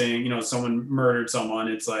 missing, someone murdered someone.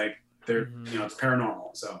 It's like, they're, it's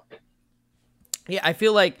paranormal. So. Yeah. I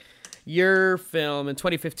feel like your film in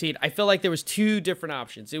 2015, I feel like there was two different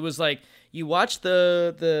options. It was like, you watch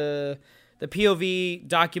the POV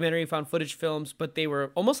documentary found footage films, but they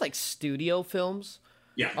were almost like studio films.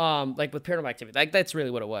 Yeah. Like with Paranormal Activity, like that's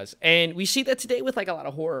really what it was. And we see that today with like a lot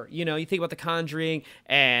of horror. You think about The Conjuring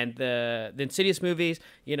and the Insidious movies.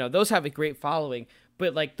 Those have a great following,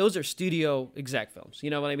 but like those are studio exec films. You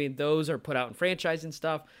know what I mean? Those are put out in franchise and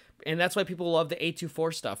stuff. And that's why people love the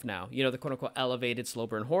A24 stuff now. The quote unquote elevated slow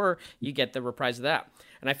burn horror. You get the reprise of that.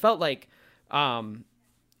 And I felt like in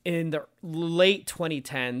the late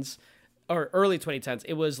 2010s. Or early 2010s,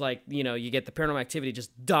 it was like, you get the Paranormal Activity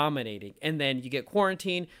just dominating. And then you get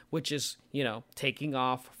Quarantine, which is, taking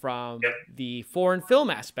off from the foreign film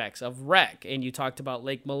aspects of Rec. And you talked about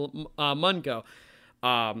Lake Mungo.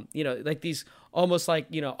 Like these almost like,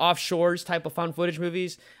 offshores type of found footage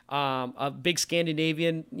movies, a big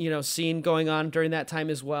Scandinavian, scene going on during that time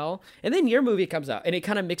as well. And then your movie comes out and it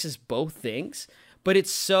kind of mixes both things, but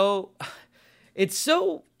it's so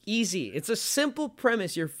easy. It's a simple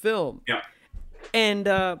premise, your film. Yeah. And,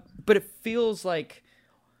 but it feels like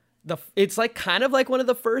it's like kind of like one of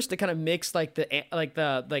the first to kind of mix like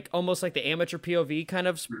almost like the amateur POV kind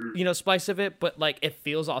of, splice of it, but like it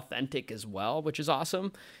feels authentic as well, which is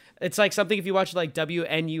awesome. It's like something if you watch like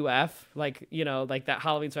WNUF, like, like that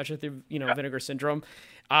Halloween special through, Vinegar Syndrome.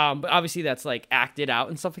 But obviously that's like acted out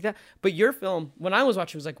and stuff like that. But your film, when I was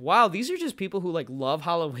watching, was like, wow, these are just people who like love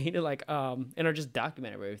Halloween and like, and are just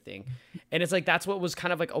documenting everything. And it's like, that's what was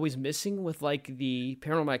kind of like always missing with like the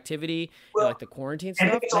Paranormal Activity, and, like the quarantine stuff.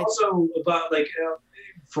 I think it's also about like,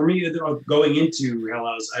 for me, going into Hell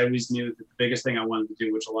House, I always knew that the biggest thing I wanted to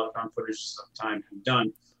do, which a lot of found footage at the time have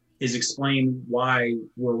done, is explain why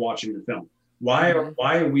we're watching the film. Why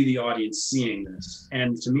are we, the audience, seeing this?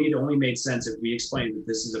 And to me, it only made sense if we explained that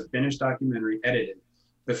this is a finished documentary, edited.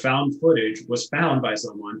 The found footage was found by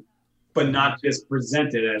someone, but not just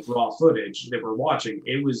presented as raw footage that we're watching.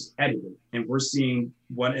 It was edited, and we're seeing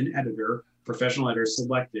what an editor, professional editor,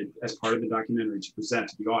 selected as part of the documentary to present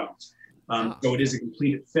to the audience. So it is a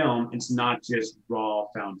completed film. It's not just raw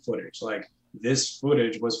found footage. Like, this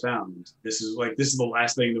footage was found. This is the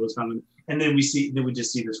last thing that was found. And then we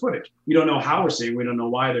just see this footage. We don't know how we're seeing. We don't know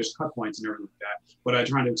why there's cut points and everything like that. What I'm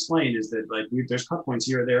trying to explain is that like there's cut points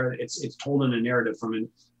here or there. It's told in a narrative from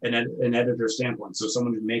an editor standpoint. So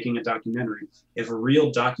someone who's making a documentary, if a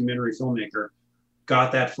real documentary filmmaker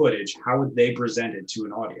got that footage, how would they present it to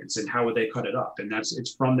an audience and how would they cut it up? And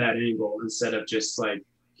it's from that angle instead of just like,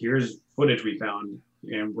 here's footage we found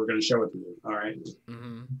and we're going to show it to you. All right.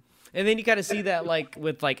 Mm-hmm. And then you got to see that like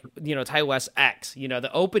with like, Ty West X, the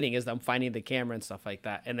opening is them finding the camera and stuff like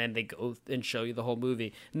that. And then they go and show you the whole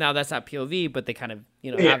movie. Now that's not POV, but they kind of,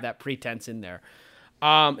 have that pretense in there.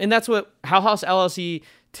 And that's what Hell House LLC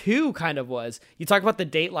 2 kind of was. You talk about the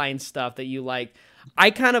Dateline stuff that you like.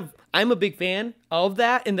 I'm a big fan of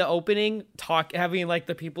that in the opening having like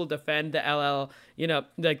the people defend the LL,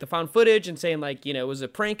 like the found footage and saying like, it was a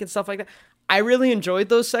prank and stuff like that. I really enjoyed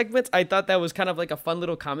those segments. I thought that was kind of like a fun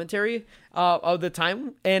little commentary of the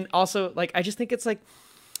time. And also, like, I just think it's like,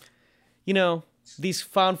 these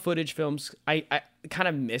found footage films, I kind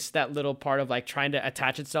of miss that little part of like trying to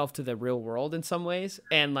attach itself to the real world in some ways.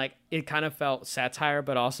 And like, it kind of felt satire,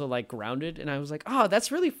 but also like grounded. And I was like, oh,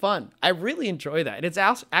 that's really fun. I really enjoy that. And it's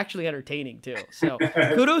actually entertaining too. So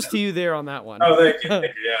kudos to you there on that one. Oh, thank you.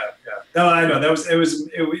 Yeah. No, I know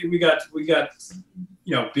we got,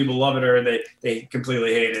 people love it or they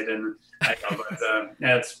completely hate it. And I know, but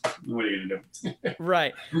that's, what are you going to do?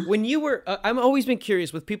 Right. When you were, I've always been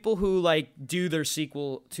curious with people who like do their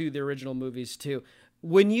sequel to the original movies too.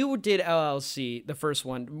 When you did LLC, the first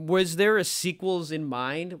one, was there a sequels in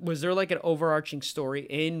mind? Was there like an overarching story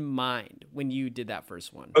in mind when you did that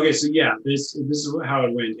first one? Okay. So yeah, this is how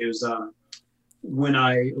it went. It was, when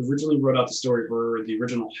I originally wrote out the story for the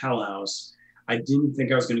original Hell House, I didn't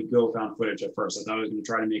think I was going to go found footage at first. I thought I was going to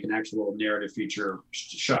try to make an actual narrative feature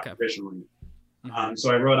shot traditionally. Mm-hmm.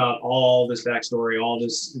 So I wrote out all this backstory, all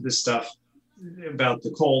this stuff about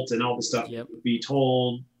the cult and all the stuff that would be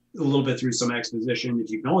told a little bit through some exposition.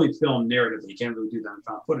 If you can only film narratively, you can't really do that in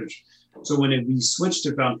found footage. So when we switched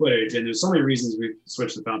to found footage, and there's so many reasons we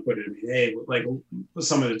switched to found footage. I mean, hey, like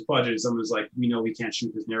some of it's budget, some of it's like, we know we can't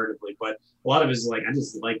shoot this narratively, but a lot of it is like, I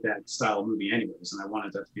just like that style of movie anyways, and I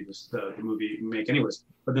wanted that to be the movie we make anyways.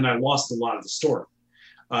 But then I lost a lot of the story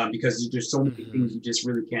because there's so many things you just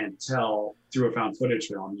really can't tell through a found footage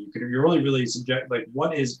film. You're only really like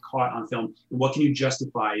what is caught on film, and what can you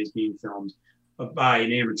justify as being filmed by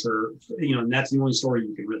an amateur, and that's the only story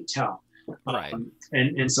you can really tell. Right.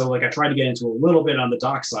 And so like I tried to get into a little bit on the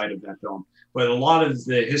doc side of that film, but a lot of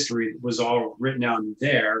the history was all written down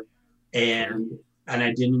there, and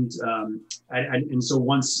I didn't. And so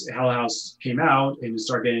once Hell House came out and it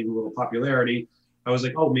started getting a little popularity, I was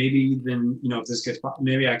like, oh, maybe then if this gets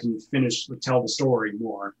maybe I can tell the story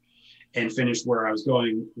more, and finish where I was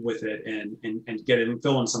going with it, and get it and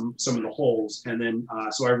fill in some of the holes. And then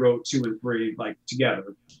so I wrote 2 and 3 like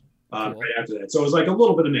together right after that. So it was like a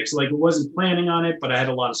little bit of mix. Like, it wasn't planning on it, but I had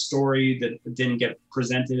a lot of story that didn't get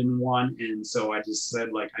presented in one. And so I just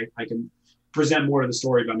said like I can present more of the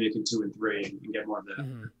story by making 2 and 3 and get more of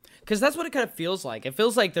that. Because that's what it kind of feels like. It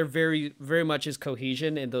feels like there very, very much is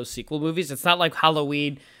cohesion in those sequel movies. It's not like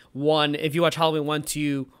Halloween 1. If you watch Halloween 1,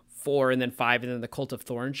 2, 4, and then 5, and then the Cult of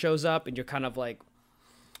Thorns shows up, and you're kind of like,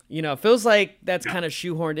 it feels like that's kind of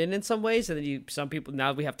shoehorned in some ways. And then some people,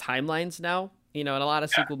 now we have timelines now and a lot of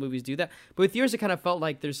sequel movies do that. But with yours, it kind of felt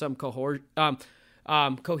like there's some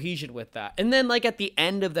cohesion with that. And then like at the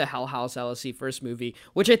end of the Hell House LSC first movie,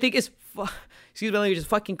 which I think is excuse my language, is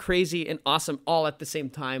fucking crazy and awesome all at the same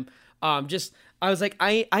time. I was like,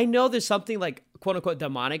 I know there's something like quote unquote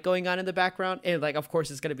demonic going on in the background, and like of course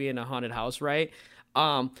it's gonna be in a haunted house, right?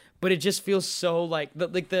 But it just feels so like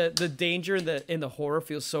the danger in the horror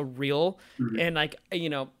feels so real, and like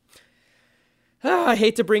I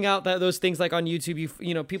hate to bring out those things like on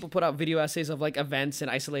YouTube. People put out video essays of like events and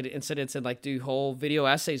isolated incidents and like do whole video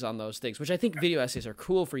essays on those things, which I think video essays are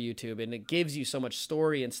cool for YouTube, and it gives you so much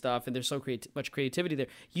story and stuff, and there's so much creativity there.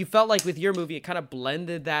 You felt like with your movie, it kind of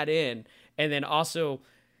blended that in, and then also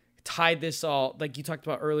tied this all, like you talked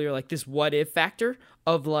about earlier, like this what if factor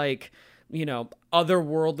of like,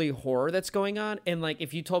 otherworldly horror that's going on. And like,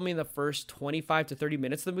 if you told me in the first 25 to 30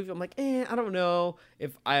 minutes of the movie, I'm like, I don't know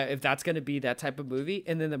if that's going to be that type of movie.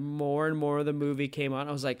 And then the more and more of the movie came on,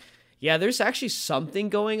 I was like, yeah, there's actually something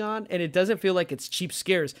going on. And it doesn't feel like it's cheap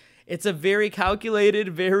scares. It's a very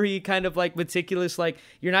calculated, very kind of like meticulous, like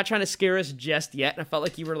you're not trying to scare us just yet. And I felt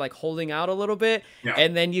like you were like holding out a little bit. Yeah.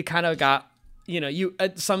 And then you kind of got,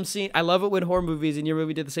 some scene. I love it when horror movies, and your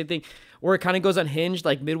movie did the same thing, where it kind of goes unhinged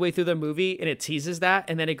like midway through the movie, and it teases that,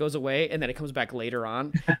 and then it goes away, and then it comes back later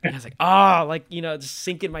on. And I was like, just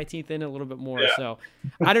sinking my teeth in a little bit more. Yeah. So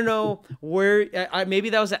I don't know where, maybe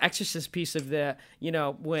that was an Exorcist piece of that,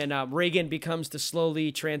 when Reagan becomes to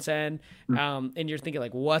slowly transcend, and you're thinking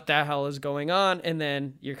like, what the hell is going on? And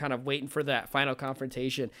then you're kind of waiting for that final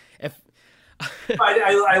confrontation.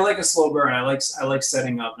 I like a slow burn. I like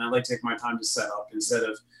setting up, and I like taking my time to set up instead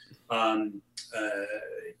of,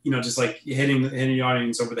 just like hitting the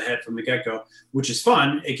audience over the head from the get go, which is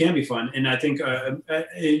fun. It can be fun, and I think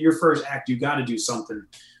your first act, you got to do something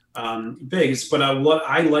big. But what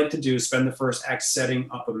I like to do is spend the first act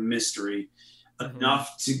setting up a mystery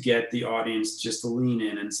enough to get the audience just to lean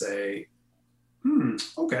in and say,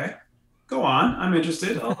 okay. Go on. I'm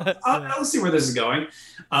interested. I'll see where this is going.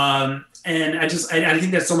 And I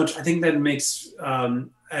think that's so much. I think that makes,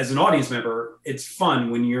 as an audience member, it's fun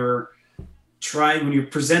when you're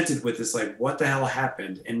presented with this, like, what the hell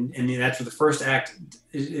happened? And that's what the first act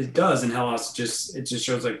it does in Hell House. It just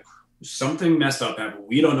shows like something messed up happened.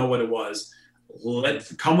 We don't know what it was.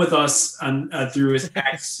 Come with us through his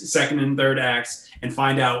acts, second and third acts, and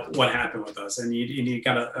find out what happened with us. And you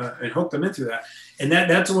gotta hook them in through that. And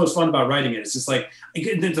that's what's fun about writing it. It's just like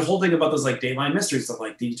the whole thing about those like Dateline mystery stuff.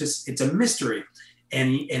 Like it's a mystery,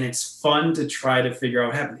 and it's fun to try to figure out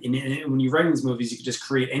what happened. And when you're writing these movies, you can just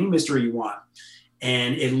create any mystery you want.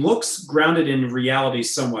 And it looks grounded in reality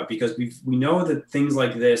somewhat, because we know that things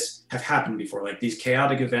like this have happened before, like these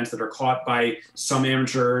chaotic events that are caught by some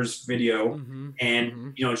amateur's video.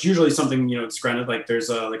 And, it's usually something, it's grounded, like there's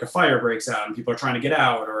like a fire breaks out and people are trying to get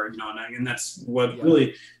out, or, and that's what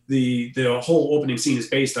really the whole opening scene is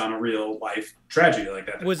based on, a real life tragedy like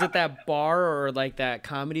that. Was it that bar or like that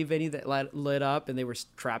comedy venue that lit up and they were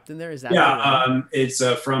trapped in there? Is that? Yeah. It's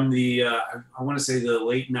from the, I want to say the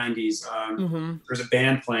late 90s. There's a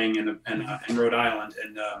band playing in Rhode Island,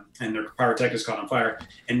 and their pyrotechnics caught on fire,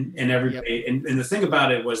 and everybody, and the thing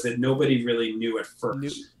about it was that nobody really knew at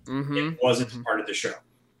first. It wasn't part of the show.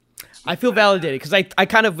 I feel validated, because I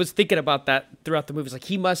kind of was thinking about that throughout the movie. It's like,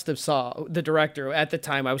 he must have saw the director at the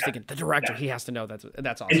time. I was thinking the director, he has to know that's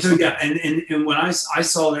awesome. And so, and when I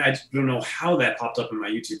saw that, I don't know how that popped up in my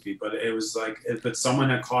YouTube feed, but it was like, but someone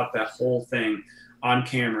had caught that whole thing on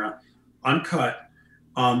camera, uncut,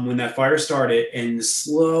 when that fire started, and the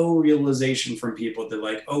slow realization from people that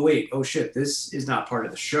like, oh wait, oh shit, this is not part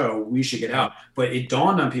of the show, we should get out. But it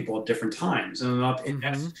dawned on people at different times, and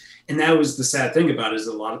that was the sad thing about it, is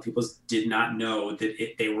that a lot of people did not know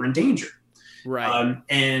that they were in danger. Right.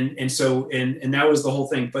 And so that was the whole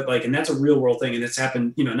thing. But like, and that's a real world thing, and it's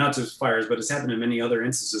happened, not just fires, but it's happened in many other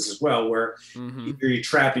instances as well, where you're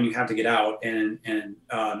trapped and you have to get out. And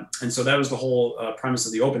so that was the whole premise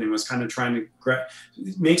of the opening, was kind of trying to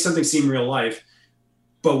make something seem real life.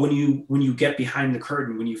 But when you get behind the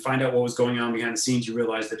curtain, when you find out what was going on behind the scenes, you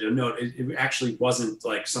realize that it actually wasn't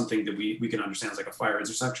like something that we can understand as like a fire.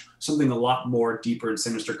 It's something a lot more deeper and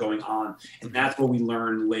sinister going on. And that's what we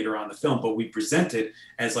learn later on in the film. But we present it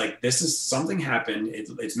as like, this is something happened.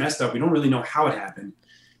 It's messed up. We don't really know how it happened.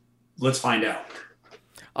 Let's find out.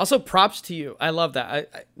 Also, props to you. I love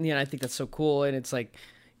that. I think that's so cool. And it's like,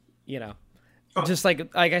 just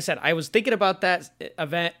like I said, I was thinking about that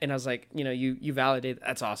event, and I was like, you validate.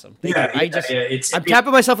 That's awesome. Thank you. I'm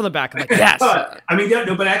tapping myself on the back. I'm like, yes.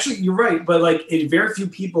 But actually, you're right. But like, very few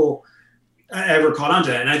people ever caught on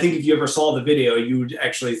to that. And I think if you ever saw the video, you would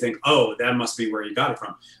actually think, oh, that must be where you got it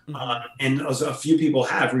from. And a few people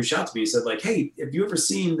have reached out to me and said, like, hey, have you ever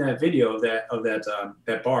seen that video of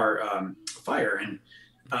that bar fire? And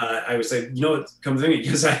I would say, you know what, come to think of it,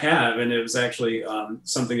 yes, I have. And it was actually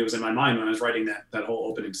something that was in my mind when I was writing that whole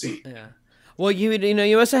opening scene. Yeah. Well,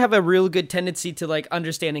 you also have a real good tendency to like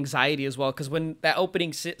understand anxiety as well, because when that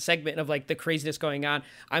opening segment of like the craziness going on,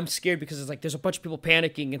 I'm scared because it's like there's a bunch of people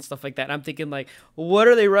panicking and stuff like that. And I'm thinking like, what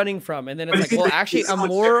are they running from? And then it's like, well, actually, I'm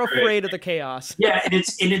more afraid of the chaos. Yeah, and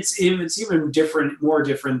it's even more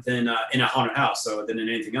different than in a haunted house, than in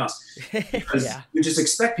anything else. Because you just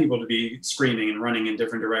expect people to be screaming and running in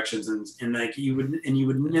different directions, and like you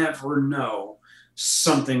would never know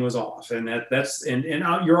something was off, and that's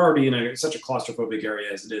you're already in such a claustrophobic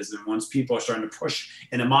area as it is, and once people are starting to push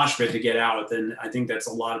in a mosh pit to get out, then I think that's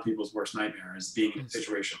a lot of people's worst nightmare, is being in a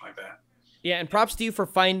situation like that. Yeah, and props to you for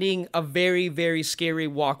finding a very, very scary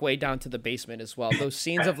walkway down to the basement as well. Those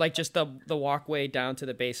scenes of like just the walkway down to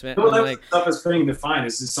the basement. Well, that's like, stuff is fitting to find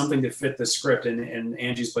is something that fit the script, and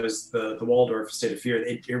Angie's place, the Waldorf State of Fear,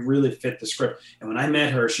 it really fit the script. And when I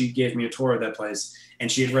met her, she gave me a tour of that place,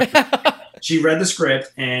 and she had read she read the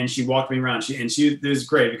script and she walked me around. It was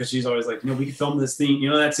great because she's always like, we can film this scene,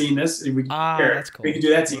 that scene, we can that's cool. We can do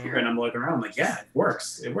that scene here. And I'm looking around, I'm like, yeah, it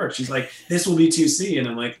works. She's like, this will be 2C. And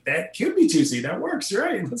I'm like, that could be 2C. That works. You're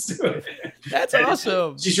right. Let's do it. That's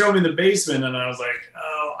awesome. She showed me the basement and I was like,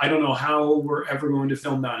 oh, I don't know how we're ever going to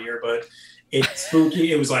film down here, but it's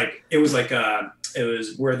spooky. It was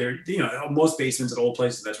where they're, most basements at old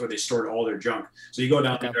places, that's where they stored all their junk. So you go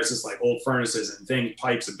down there, there's just like old furnaces and things,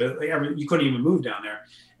 pipes, a bit, you couldn't even move down there.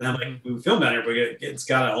 And I'm like, we film down here, but it's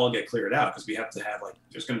got to all get cleared out because we have to have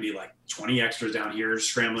there's going to be 20 extras down here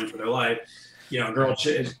scrambling for their life. A girl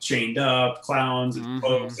chained up, clowns and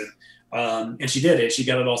folks. And she did it. She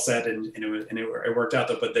got it all set and it worked out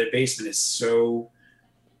though. But the basement is so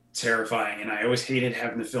terrifying, and I always hated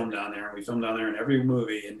having to film down there. We filmed down there in every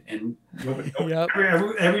movie, and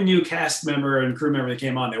every new cast member and crew member that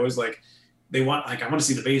came on, they always I want to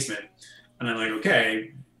see the basement, and I'm like,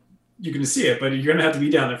 okay, you can see it, but you're gonna have to be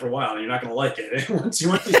down there for a while, and you're not gonna like it. Once you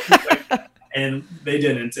want to, and they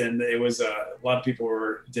didn't, and it was a lot of people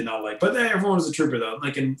did not like, but everyone was a trooper though.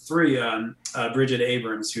 Like in 3, Bridget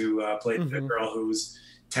Abrams, who played the girl who's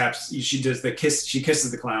she does the kiss, she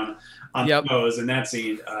kisses the clown on the nose in that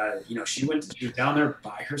scene. She was down there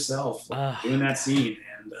by herself doing that scene,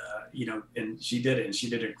 and and she did it, and she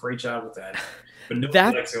did a great job with that. But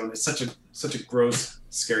it's such a gross,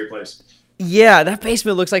 scary place. Yeah, that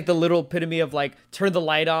basement looks like the little epitome of turn the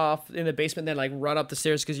light off in the basement, and then run up the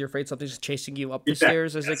stairs because you're afraid something's chasing you up the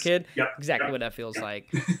stairs as a kid. Exactly what that feels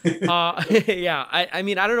like. Yeah, I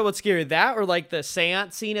mean, I don't know what's scarier, that or the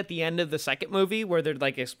seance scene at the end of the second movie where they're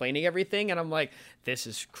explaining everything, and I'm like, this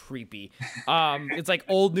is creepy. It's like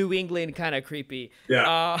old New England kind of creepy.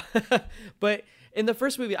 Yeah. But in the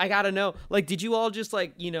first movie, I gotta know, did you all just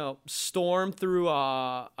storm through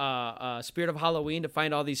Spirit of Halloween to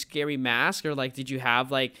find all these scary masks, or did you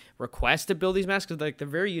have requests to build these masks? Because they're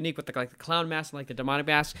very unique with the clown mask and the demonic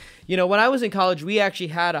mask. When I was in college, we actually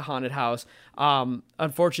had a haunted house.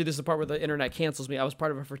 Unfortunately, this is the part where the internet cancels me. I was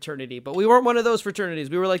part of a fraternity, but we weren't one of those fraternities.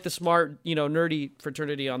 We were the smart, nerdy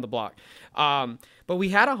fraternity on the block. But we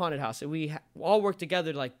had a haunted house, and we all worked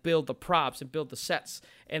together to build the props and build the sets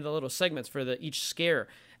and the little segments for each scare.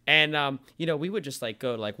 And, we would just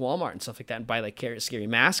go to Walmart and stuff like that and buy scary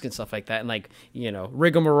masks and stuff like that. And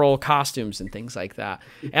rigmarole costumes and things like that.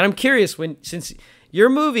 And I'm curious, since your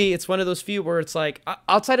movie, it's one of those few where it's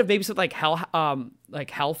outside of maybe something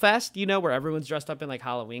Hellfest, where everyone's dressed up in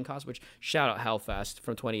Halloween costumes, which shout out Hellfest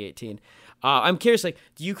from 2018. I'm curious, do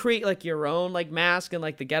you create your own mask and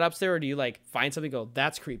the get ups there, or do you find something and go,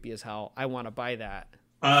 that's creepy as hell, I want to buy that?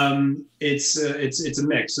 It's a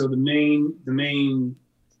mix. So the main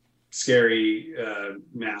scary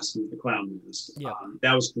mask was the clown mask.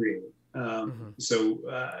 That was created. So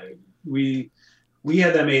we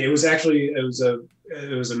had that made. It was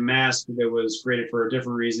a mask that was created for a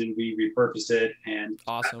different reason. We repurposed it, and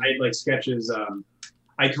awesome. I had sketches.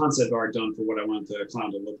 I had concept art done for what I wanted the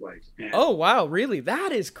clown to look like. And oh wow, really?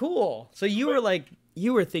 That is cool. So you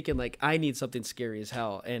were thinking I need something scary as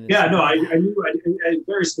hell. And yeah, no, I knew I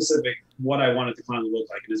very specific what I wanted the clown to look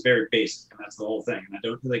like, and it's very basic, and that's the whole thing. And I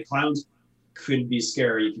don't feel clowns could be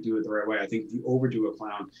scary if you do it the right way. I think if you overdo a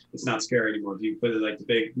clown, it's not scary anymore. If you put it the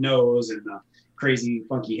big nose and the crazy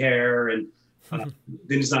funky hair, and then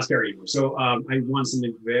it's not scary anymore. So I want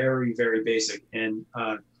something very, very basic, and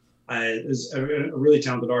a really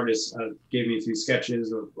talented artist gave me a few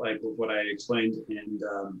sketches of what I explained, and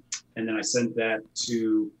then I sent that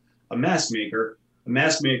to a mask maker. A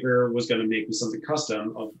mask maker was going to make me something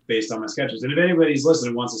custom based on my sketches. And if anybody's listening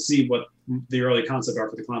and wants to see what the early concept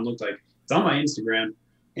art for the clown looked like, it's on my Instagram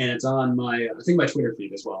and it's on my Twitter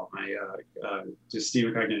feed as well. My just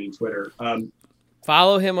Stephen Cognetti Twitter.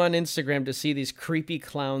 Follow him on Instagram to see these creepy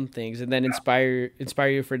clown things, and then inspire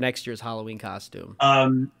you for next year's Halloween costume.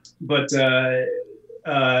 So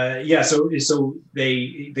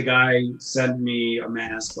the guy sent me a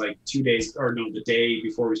mask like the day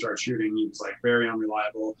before we started shooting. He was like very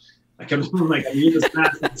unreliable. I kept on like, I need this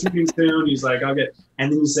mask, I'm shooting soon. He's like, and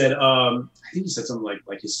then he said, I think he said something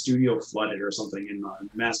like his studio flooded or something and the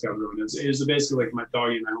mask got ruined. It was basically like my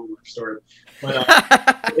doggy and my homework story. But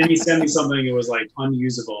then he sent me something, it was like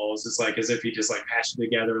unusable. It was just like as if he just like patched it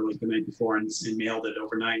together like the night before and mailed it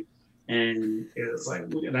overnight. And it was like,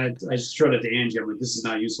 and I just showed it to Angie. I'm like, this is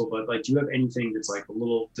not useful, but like, do you have anything that's like a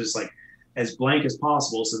little, just like as blank as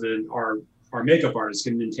possible, so that our makeup artist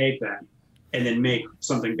can then take that and then make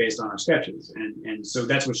something based on our sketches. And so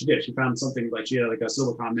that's what she did. She found something like, she had like a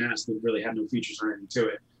silicone mask that really had no features or anything to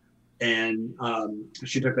it. And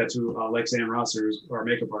she took that to Lex Ann Rosser, our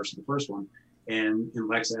makeup artist for the first one. And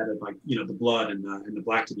Lex added like, the blood and the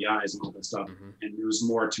black to the eyes and all that stuff. Mm-hmm. And it was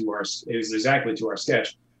more it was exactly to our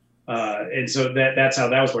sketch. And so that's how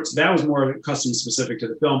that was worked. So that was more custom specific to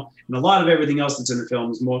the film. And a lot of everything else that's in the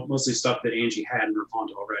film is mostly stuff that Angie had in her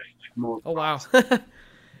font already. Like more wow.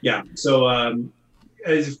 Yeah. So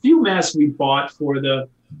there's a few masks we bought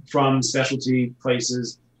from specialty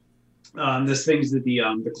places. There's things that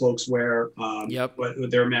the cloaks wear. But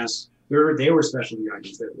their masks, they were specialty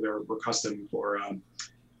items that were custom for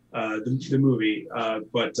the movie.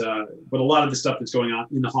 But a lot of the stuff that's going on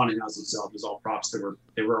in the haunted house itself is all props that were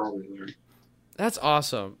already there. That's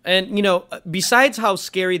awesome. And besides how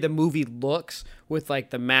scary the movie looks with like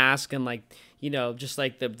the mask and like just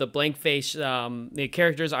like the blank face the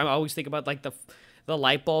characters, I always think about like the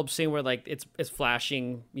light bulb scene where like it's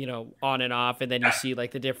flashing on and off, and then you see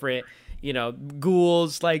like the different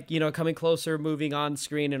ghouls like coming closer, moving on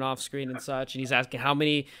screen and off screen and such, and he's asking how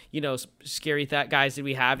many scary guys did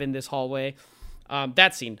we have in this hallway.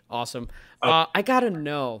 That scene awesome. I gotta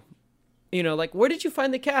know, like, where did you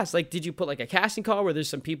find the cast? Like, did you put like a casting call where there's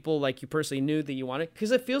some people like you personally knew that you wanted?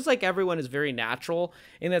 Because it feels like everyone is very natural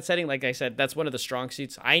in that setting. Like I said, that's one of the strong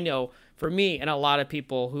suits I know for me and a lot of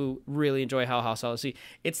people who really enjoy Hell House LLC.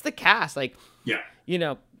 It's the cast, like,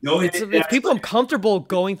 it's people I'm comfortable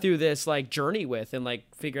going through this like journey with and like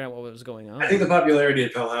figuring out what was going on. I think the popularity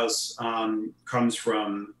of Hell House comes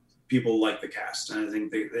from people like the cast, and I think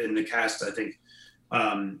the cast, I think.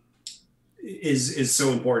 Is so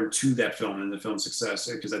important to that film and the film's success,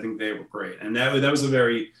 because I think they were great. And that was a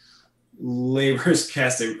very laborious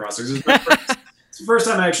casting process. It's the first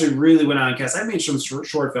time I actually really went out and cast. I made some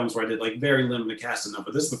short films where I did like very limited casting up,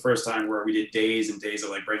 but this is the first time where we did days and days of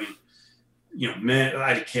like bringing,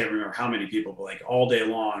 I can't remember how many people, but like all day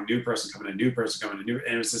long, new person coming in, and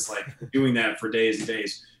it was just like doing that for days and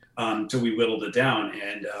days till we whittled it down.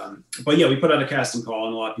 And but yeah, we put out a casting call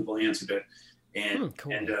and a lot of people answered it. And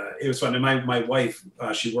cool. And it was fun. And my wife,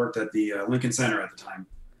 she worked at the Lincoln Center at the time.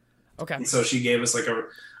 Okay. And so she gave us like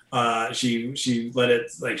she let it,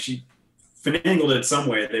 like, she finagled it some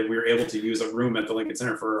way that we were able to use a room at the Lincoln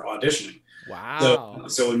Center for auditioning. Wow.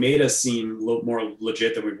 So it made us seem a little more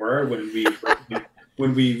legit than we were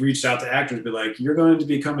when we reached out to actors, be like, you're going to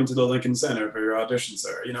be coming to the Lincoln Center for your audition,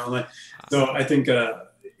 sir. So I think, to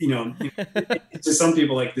some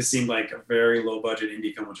people, like, this seemed like a very low budget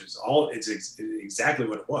indie film, which is it's exactly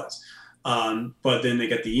what it was. But then they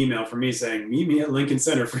get the email from me saying, meet me at Lincoln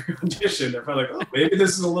Center for your audition. They're probably like, oh, maybe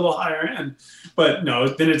this is a little higher end. But no,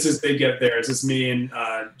 then it's just, they get there. It's just me and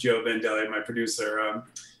Joe Vandelli, my producer,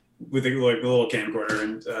 with a little camcorder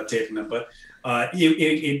and taping them. But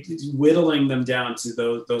it's whittling them down to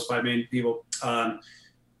those five main people.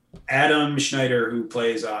 Adam Schneider, who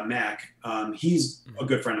plays Mac, he's a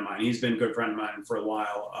good friend of mine. He's been a good friend of mine for a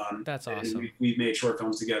while. That's awesome. We've made short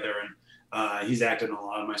films together, and he's acted in a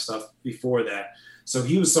lot of my stuff before that. So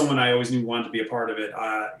he was someone I always knew wanted to be a part of it.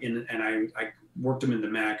 And I worked him into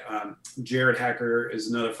Mac. Jared Hacker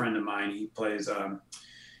is another friend of mine. He plays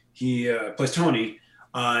Tony.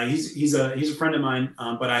 He's a friend of mine,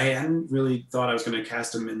 but I hadn't really thought I was going to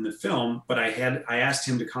cast him in the film. But I asked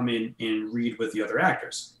him to come in and read with the other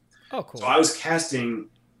actors. Oh, cool. So I was casting.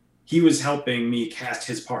 He was helping me cast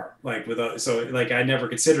his part, I never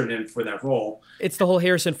considered him for that role. It's the whole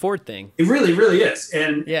Harrison Ford thing. It really, really is.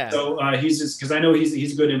 And yeah. So he's just, because I know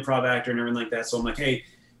he's a good improv actor and everything like that. So I'm like, hey,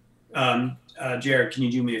 Jared, can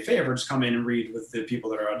you do me a favor? Just come in and read with the people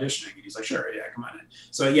that are auditioning. And he's like, sure, yeah, come on in.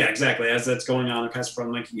 So yeah, exactly. As that's going on,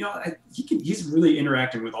 I'm like, he's really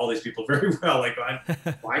interacting with all these people very well. Like,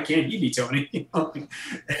 why can't he be Tony?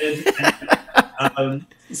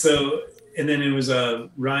 And then it was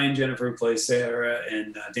Ryan Jennifer who plays Sarah,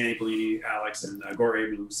 and Danny Bellini, Alex, and Gore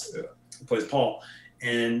Abrams who plays Paul.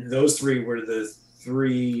 And those three were the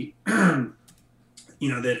three,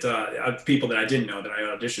 people that I didn't know that I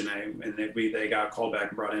auditioned, and they got called back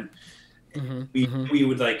and brought in. We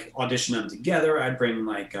would like audition them together. I'd bring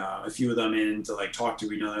like a few of them in to like talk to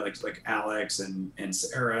like Alex and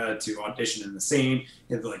Sarah to audition in the same,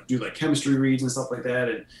 and like do like chemistry reads and stuff like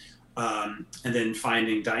that, and then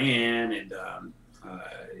finding Diane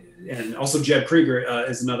and also Jed Krieger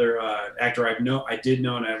is another actor I did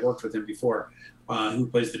know, and I worked with him before, who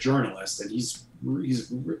plays the journalist, and he's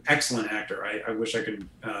an excellent actor. I wish I could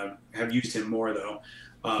have used him more though,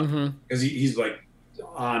 because he's like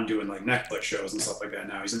on doing like Netflix shows and stuff like that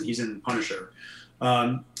now. He's in Punisher, but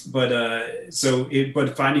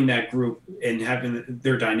finding that group and having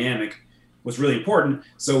their dynamic was really important.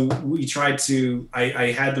 So we tried to.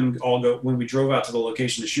 I had them all go when we drove out to the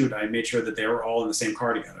location to shoot. I made sure that they were all in the same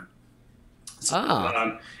car together. So,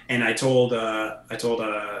 and I told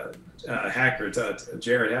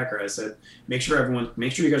Jared Hacker, I said, make sure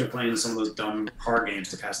you guys are playing some of those dumb card games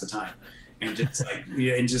to pass the time, and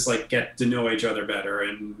just like get to know each other better,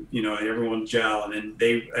 and everyone gel. And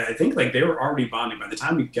then I think they were already bonding by the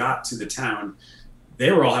time we got to the town.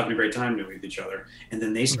 They were all having a great time with each other, and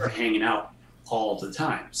then they started hanging out all the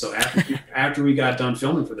time. So after we got done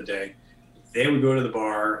filming for the day, they would go to the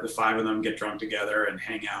bar. The five of them get drunk together and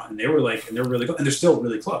hang out, and they're really close, and they're still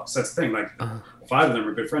really close. That's the thing. Like five of them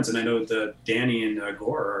are good friends, and I know that Danny and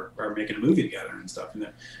Gore are making a movie together and stuff.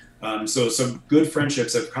 And so some good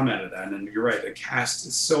friendships have come out of that. And you're right, the cast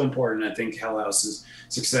is so important. I think Hell House's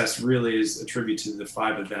success really is a tribute to the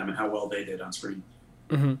five of them and how well they did on screen.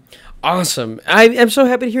 Awesome. I'm so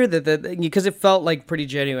happy to hear that because it felt like pretty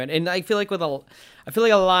genuine, and I feel like a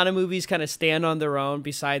lot of movies kind of stand on their own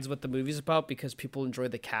besides what the movie's about, because people enjoy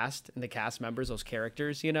the cast and the cast members, those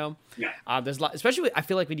characters, Yeah. There's a lot, especially I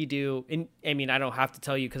feel like when you do, I don't have to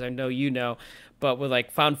tell you because I know, but with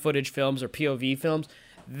like found footage films or POV films,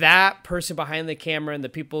 that person behind the camera and the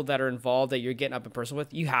people that are involved that you're getting up in person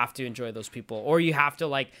with, you have to enjoy those people, or you have to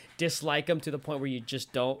like dislike them to the point where you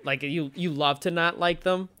just don't like you love to not like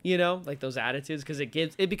them, like those attitudes, because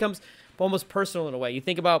it becomes almost personal in a way. You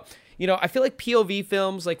think about, I feel like POV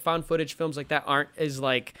films, like found footage films like that, aren't as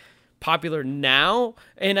like popular now,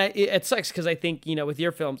 and it sucks because I think with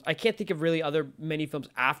your films, I can't think of really many films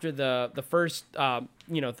after the first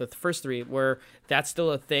the first three where that's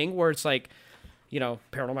still a thing, where it's like,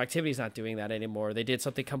 Paranormal Activity is not doing that anymore. They did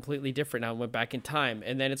something completely different now and went back in time.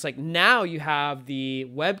 And then it's like now you have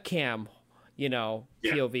the webcam,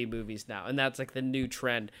 POV movies now. And that's like the new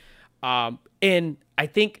trend. And I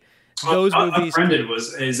think those movies. Unfriended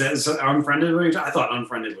Unfriended? I thought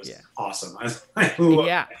Unfriended was awesome.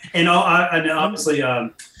 Yeah. And obviously,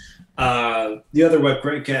 the other web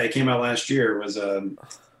came out last year was I'm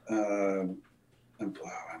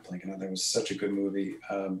blanking on. That was such a good movie.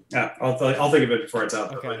 I'll think of it before it's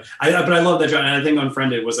out. Okay. But I love that genre, and I think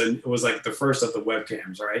Unfriended was like the first of the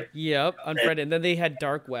webcams, right? Yep, Unfriended. And then they had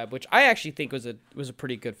Dark Web, which I actually think was a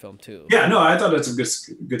pretty good film too. Yeah, no, I thought it had some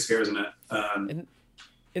good scares in it.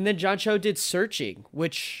 And then John Cho did Searching,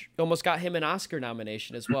 which almost got him an Oscar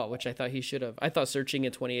nomination as well, which I thought he should have. I thought Searching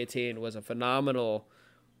in 2018 was a phenomenal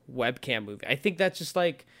webcam movie. I think that's just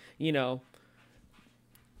like, you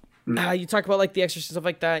talk about like The Exorcist, stuff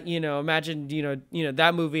like that. Imagine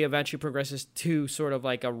that movie eventually progresses to sort of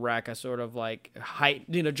like a wreck, a sort of like height,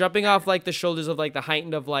 jumping off like the shoulders of like the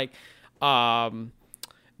heightened of like the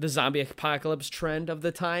zombie apocalypse trend of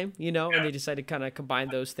the time, and they decided to kind of combine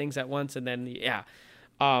those things at once, and then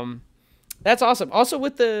that's awesome. Also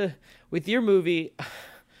with your movie,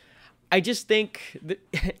 I just think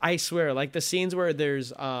I swear, like the scenes where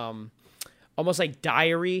there's almost like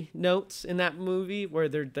diary notes in that movie, where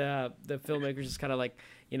the filmmakers just kind of like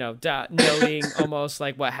noting almost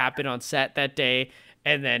like what happened on set that day,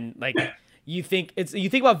 and then like you think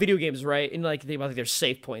about video games, right? And like you think about like there's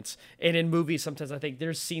save points, and in movies sometimes I think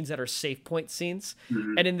there's scenes that are save point scenes,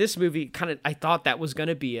 and in this movie kind of I thought that was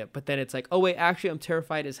gonna be it, but then it's like, oh wait, actually I'm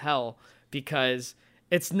terrified as hell because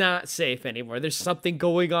it's not safe anymore. There's something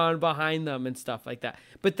going on behind them and stuff like that.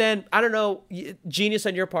 But then, I don't know, genius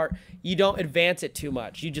on your part, you don't advance it too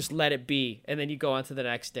much. You just let it be, and then you go on to the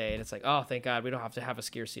next day, and it's like, oh, thank God, we don't have to have a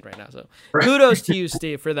scare scene right now. So kudos to you,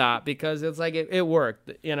 Steve, for that, because it's like it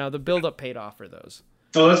worked. The build-up paid off for those.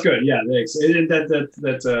 Oh, that's good. Yeah, thanks.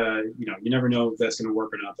 That's you know, you never know if that's going to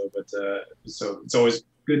work or not, though. But so it's always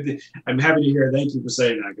good. I'm happy to hear. Thank you for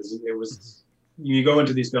saying that, because it was, you go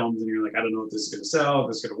into these films and you're like, I don't know if this is going to sell, if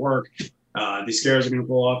this is going to work. These scares are going to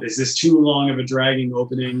pull off. Is this too long of a dragging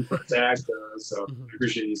opening for its act? So I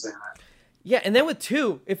appreciate you saying that. Yeah, and then with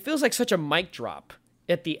 2, it feels like such a mic drop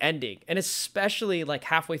at the ending, and especially like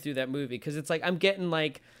halfway through that movie, because it's like I'm getting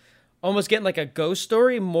like almost getting like a ghost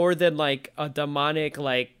story more than like a demonic,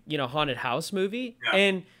 like, you know, haunted house movie. Yeah.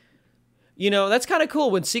 And, you know, that's kind of cool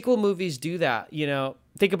when sequel movies do that. You know,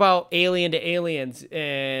 think about Alien to Aliens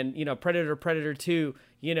and, you know, Predator 2.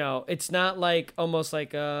 You know, it's not like almost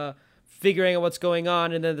like figuring out what's going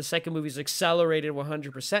on, and then the second movie's accelerated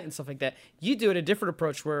 100% and stuff like that. You do it a different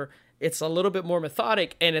approach where it's a little bit more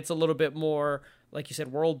methodic, and it's a little bit more, like you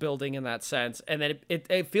said, world building in that sense. And then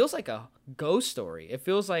it feels like a ghost story. It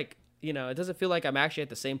feels like, you know, it doesn't feel like I'm actually at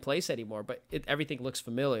the same place anymore, but everything looks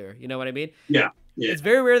familiar. You know what I mean? Yeah. It's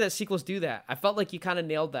very rare that sequels do that. I felt like you kind of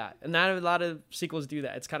nailed that, and not a lot of sequels do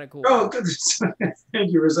that. It's kind of cool. Oh, good.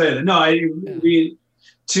 Thank you for saying that. No, we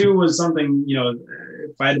 2 was something, you know,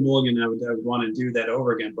 if I had a mulligan, I would want to do that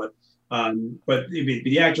over again. But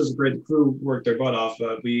the actors were great. The crew worked their butt off.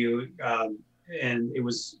 And it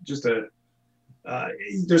was just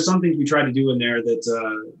there's some things we tried to do in there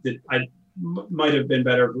that I might have been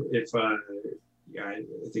better if I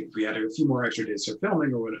think we had a few more extra days for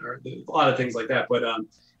filming or whatever, a lot of things like that. But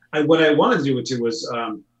what I wanted to do with 2 was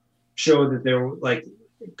show that there were like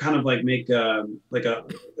kind of like make like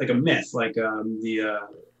a myth, like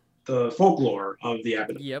the folklore of the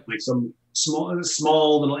Abaddon. Yep. Like some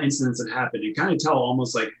small little incidents that happened. You kind of tell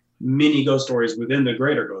almost like mini ghost stories within the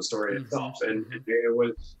greater ghost story itself. And it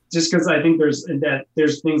was just because I think there's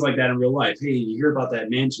things like that in real life. Hey, you hear about that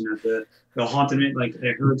mansion at the haunted, like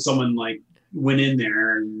I heard someone like went in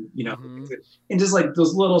there, and you know, and just like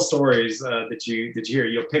those little stories that you hear,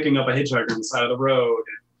 you know, picking up a hitchhiker on the side of the road.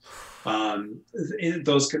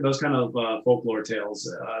 Those kind of folklore tales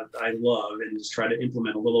I love, and just try to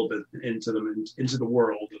implement a little bit into the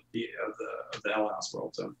world of the Hell House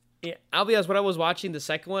world. So yeah, I'll be honest. When I was watching the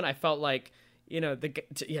second one, I felt like, at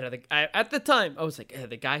the time I was like,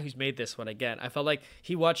 the guy who's made this one again. I felt like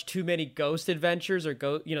he watched too many Ghost Adventures or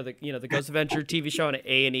the Ghost Adventure TV show on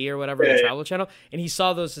A&E or whatever, the Travel Channel, and he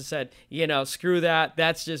saw those and said, screw that.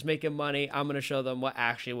 That's just making money. I'm going to show them what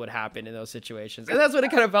actually would happen in those situations. And that's what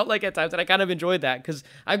it kind of felt like at times, and I kind of enjoyed that because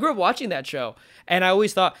I grew up watching that show, and I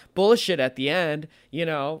always thought bullshit at the end,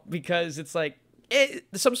 because it's like,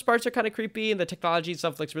 some parts are kind of creepy and the technology and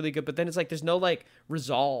stuff looks really good, but then it's like there's no like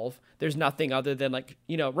resolve. There's nothing other than like,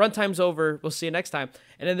 runtime's over. We'll see you next time.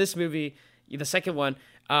 And in this movie, the second one,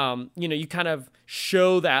 you kind of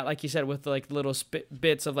show that, like you said, with like little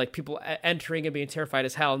bits of like people entering and being terrified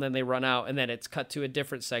as hell, and then they run out, and then it's cut to a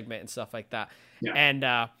different segment and stuff like that. Yeah. And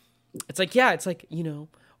it's like,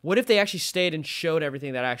 what if they actually stayed and showed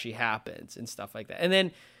everything that actually happens and stuff like that? And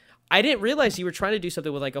then I didn't realize you were trying to do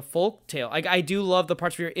something with like a folk tale. Like I do love the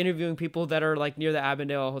parts where you're interviewing people that are like near the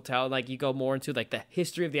Avondale Hotel, and like you go more into like the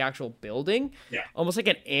history of the actual building. Yeah. Almost like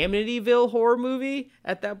an Amityville horror movie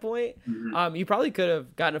at that point. Mm-hmm. You probably could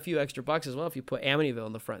have gotten a few extra bucks as well if you put Amityville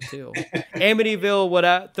in the front too.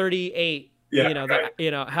 Amityville 38. Yeah.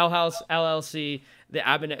 Right. Hell House LLC. The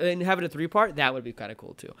Abandon, and having a 3-part, that would be kind of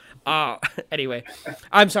cool too. Anyway,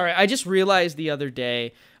 I'm sorry. I just realized the other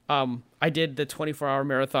day. I did the 24-hour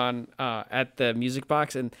marathon at the Music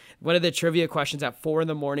Box, and one of the trivia questions at 4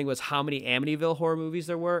 a.m. was how many Amityville horror movies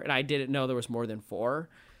there were, and I didn't know there was more than 4.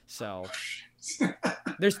 So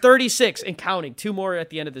there's 36 and counting. 2 more at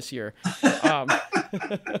the end of this year.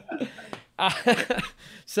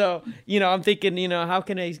 So, I'm thinking, how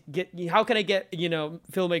can I get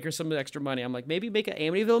filmmakers some extra money? I'm like, maybe make an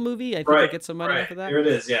Amityville movie. I think I get some money off of that. Here it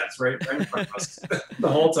is. Yeah, it's right in front of us the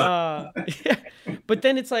whole time. Yeah. But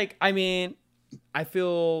then it's like, I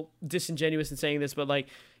feel disingenuous in saying this, but like,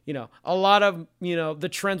 a lot of, the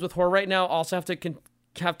trends with horror right now also have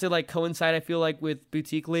to like coincide, I feel like, with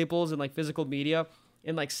boutique labels and like physical media.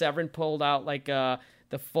 And like Severin pulled out like the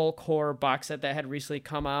folk horror box set that had recently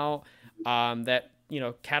come out. That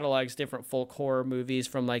catalogs different folk horror movies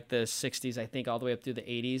from like the 60s, I think, all the way up through the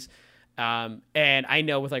 80s. And I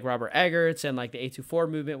know with like Robert Eggers and like the A24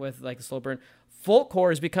 movement with like the slow burn, folk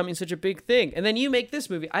horror is becoming such a big thing. And then you make this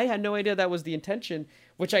movie. I had no idea that was the intention,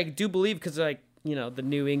 which I do believe because like, the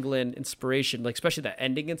New England inspiration, like especially the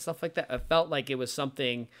ending and stuff like that. I felt like it was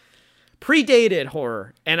something predated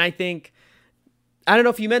horror. And I think, I don't know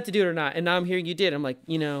if you meant to do it or not, and now I'm hearing you did. I'm like,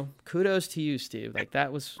 kudos to you, Steve. Like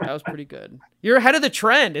that was pretty good. You're ahead of the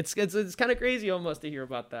trend. It's kind of crazy almost to hear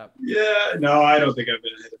about that. Yeah, no, I don't think I've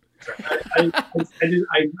been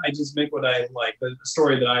I just make what I like, the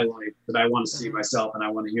story that I like, that I want to see myself and I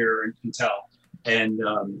want to hear and tell. And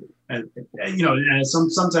you know, and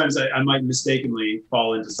sometimes I might mistakenly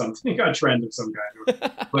fall into something, a trend of some kind,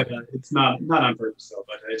 but it's not on purpose though.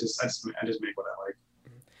 But I just make what I like.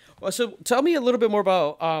 Well, so tell me a little bit more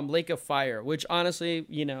about Lake of Fire, which honestly,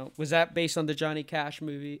 you know, was that based on the Johnny Cash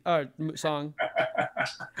movie song?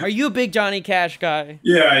 Are you a big Johnny Cash guy?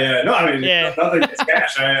 Yeah. No, I mean, Yeah. nothing against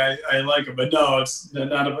Cash. I like him, but no, it's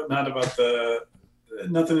not about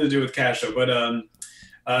nothing to do with Cash though. But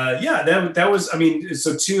yeah, that was. I mean,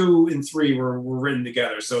 so 2 and 3 were written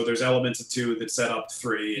together. So there's elements of 2 that set up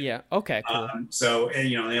 3. Yeah. Okay. Cool. So and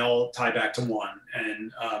you know they all tie back to 1,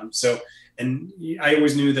 and and I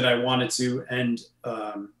always knew that I wanted to end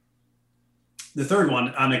the third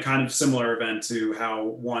one on a kind of similar event to how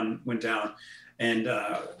 1 went down. And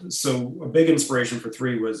so a big inspiration for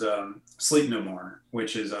 3 was Sleep No More,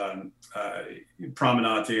 which is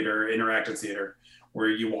promenade theater, interactive theater, where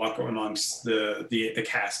you walk amongst the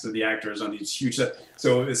cast of the actors on these huge sets.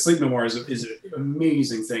 So Sleep No More is an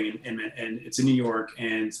amazing thing, and it's in New York,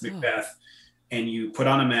 and it's Macbeth. And you put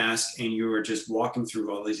on a mask and you are just walking through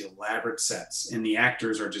all these elaborate sets, and the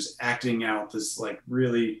actors are just acting out this like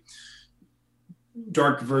really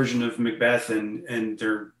dark version of Macbeth, and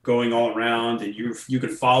they're going all around, and you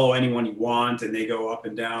could follow anyone you want, and they go up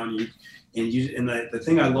and down. And the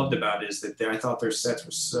thing I loved about it is that I thought their sets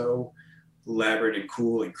were so elaborate and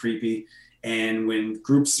cool and creepy. And when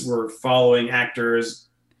groups were following actors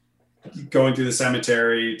going through the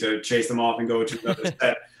cemetery to chase them off and go to another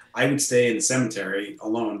set, I would stay in the cemetery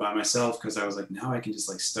alone by myself, because I was like, now I can just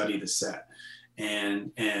like study the set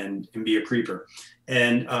and be a creeper.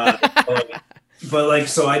 And but like,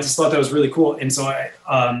 so I just thought that was really cool. And so I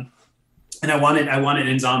wanted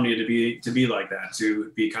Insomnia to be like that,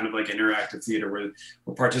 to be kind of like interactive theater where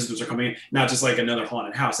participants are coming in, not just like another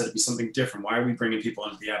haunted house. That'd be something different. Why are we bringing people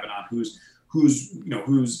into the Abaddon?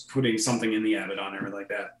 Who's putting something in the Abaddon or like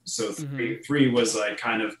that? So 3 was like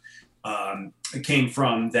kind of, it came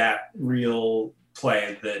from that real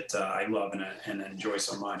play that I love and enjoy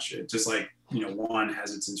so much. It just like, you know, 1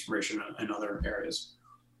 has its inspiration in other areas.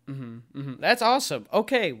 That's awesome.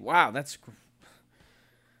 Okay. Wow. That's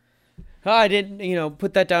I didn't, you know,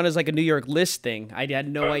 put that down as like a New York list thing. I had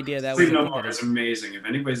no idea that was. Sleep No More is amazing. If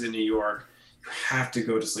anybody's in New York, you have to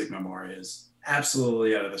go to Sleep No More. It is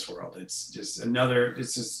absolutely out of this world. It's just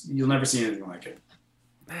you'll never see anything like it.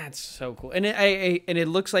 That's so cool. And it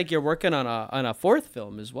looks like you're working on a 4th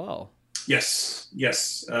film as well. Yes.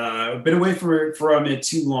 I've been away from it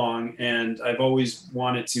too long, and I've always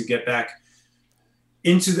wanted to get back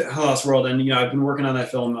into the Hell House world. And, you know, I've been working on that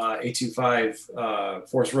film, 825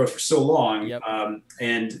 Forest Road, for so long. Yep.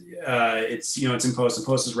 And it's, you know, it's in post. The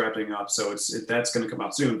post is wrapping up, so that's going to come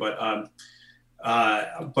out soon. But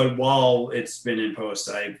while it's been in post,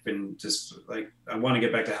 I've been just like, I want to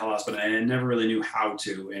get back to Hell House, but I never really knew how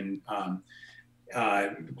to. And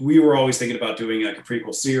we were always thinking about doing like a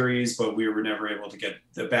prequel series, but we were never able to get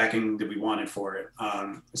the backing that we wanted for it.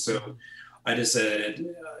 So I just said,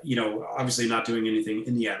 you know, obviously not doing anything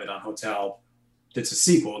in the Abaddon Hotel that's a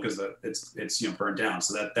sequel, because it's you know, burned down.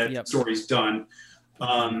 So that story's done.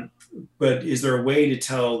 But is there a way to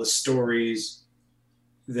tell the stories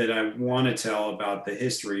that I want to tell about the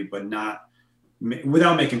history, but not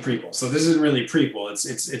without making prequels? So this isn't really a prequel.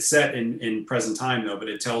 It's set in present time though, but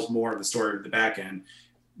it tells more of the story of the back end,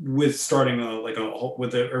 with starting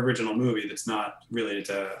with the original movie that's not related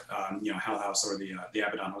to you know, Hell House or the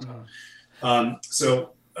Abaddon Hotel.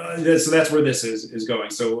 So that's where this is going.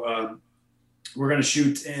 So we're going to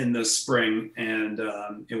shoot in the spring, and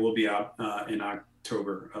it will be out in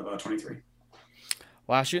October of 23.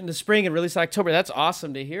 Wow, shooting the spring and release in October. That's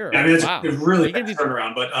awesome to hear. Yeah, I mean, it's wow. a really big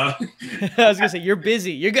turnaround, but I was gonna say, you're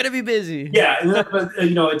busy. You're gonna be busy. Yeah, but you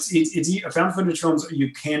know, it's found footage films.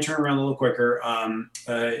 You can turn around a little quicker.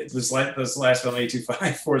 This last film,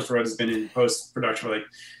 825 Forest Road, has been in post production for like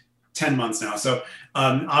 10 months now. So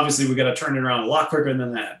obviously we got to turn it around a lot quicker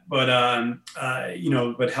than that. But you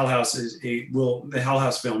know, but Hell House the Hell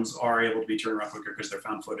House films are able to be turned around quicker because they're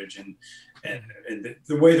found footage, and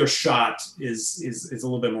the way they're shot is a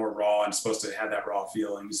little bit more raw and supposed to have that raw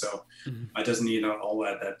feeling. So it doesn't need all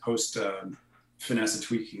that post finesse and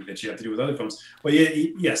tweaking that you have to do with other films. But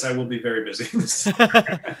yes, I will be very busy.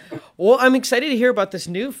 Well, I'm excited to hear about this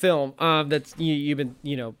new film that you've been,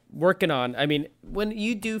 you know, working on. I mean, when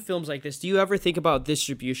you do films like this, do you ever think about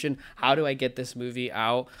distribution? How do I get this movie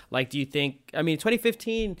out? Like, do you think, I mean,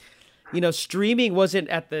 2015, you know, streaming wasn't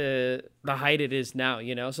at the height it is now,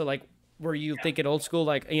 you know? So like, were you thinking old school,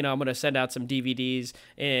 like, I'm going to send out some DVDs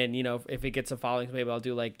and, if it gets a following, maybe I'll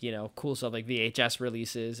do like, cool stuff like VHS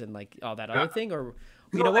releases and like all that other thing? Or,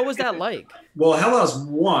 what was that like? Well, Hell House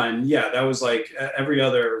 1, yeah, that was like every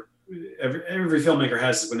filmmaker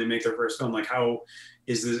has when they make their first film, like how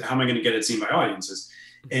am I going to get it seen by audiences?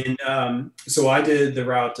 And so I did the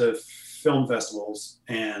route of film festivals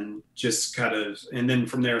and just and then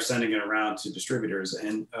from there sending it around to distributors.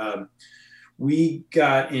 And we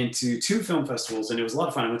got into 2 film festivals and it was a lot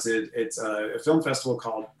of fun. It's a film festival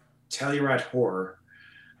called Telluride Horror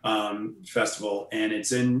Festival, and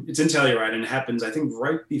it's in Telluride, and it happens, I think,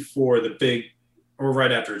 right before the big, or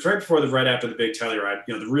right after. It's right after the big Telluride,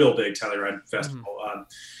 the real big Telluride festival.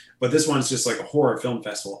 But this one's just like a horror film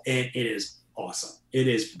festival, and it is awesome. It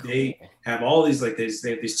is. Cool. They have all these they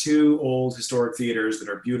have these 2 old historic theaters that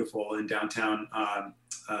are beautiful in downtown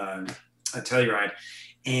Telluride,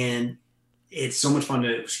 and it's so much fun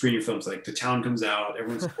to screen your films. Like the town comes out,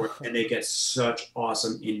 everyone's supporting, and they get such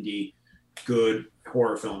awesome indie, good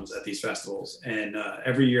horror films at these festivals. And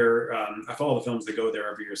every year, I follow the films that go there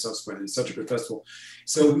every year subsequently. It's such a good festival.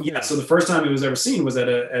 So yeah, so the first time it was ever seen was at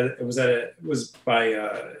Telluride,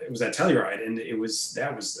 and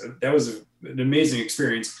that was an amazing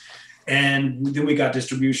experience. And then we got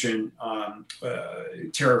distribution.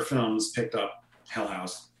 Terror Films picked up Hell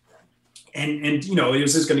House, and it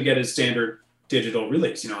was just going to get a standard digital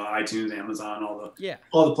release. iTunes, Amazon, all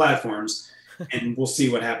the platforms. And we'll see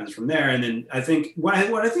what happens from there. And then I think what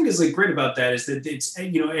I think is like great about that is that it's,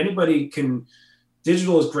 anybody can.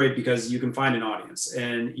 Digital is great because you can find an audience,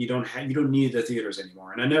 and you don't need the theaters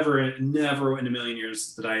anymore. And I never in a million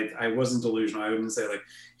years that I wasn't delusional. I wouldn't say like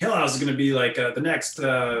Hell House is going to be like the next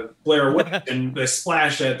Blair Witch and the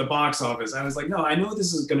splash at the box office. I was like, no, I know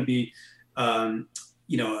this is going to be a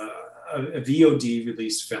VOD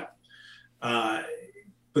released film.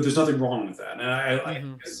 But there's nothing wrong with that. And I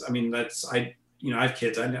have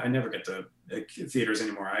kids. I never get to theaters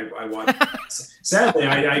anymore. I watch. Sadly,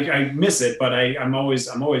 I miss it, but I'm always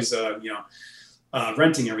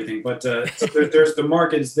renting everything. But so there's the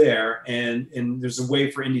market is there, and there's a way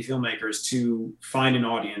for indie filmmakers to find an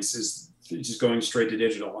audience is just going straight to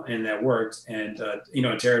digital, and that worked. And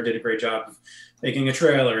Tara did a great job of making a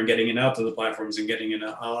trailer and getting it out to the platforms and getting it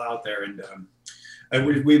all out there. And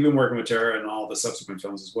we've been working with Tara and all the subsequent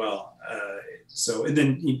films as well. And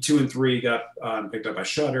then 2 and 3 got picked up by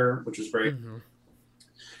Shudder, which was great. Mm-hmm.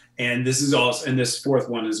 And this 4th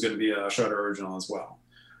one is going to be a Shudder original as well.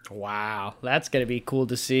 Wow, that's going to be cool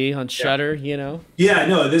to see on Shudder. Yeah,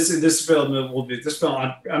 no, this film will be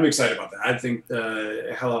I'm excited about that. I think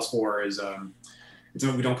Hell House 4 is.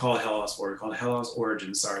 We don't call it Hell House 4. We call it Hell House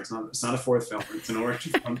Origins. Sorry, it's not a 4th film. It's an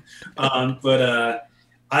origin film. But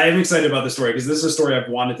I am excited about the story because this is a story I've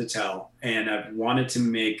wanted to tell, and I've wanted to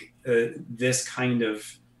make this kind of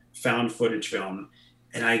found footage film.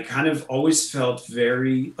 And I kind of always felt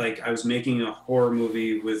very like I was making a horror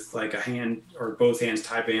movie with like a hand or both hands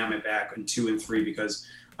tied behind my back in 2 and 3 because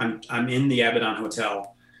I'm in the Abaddon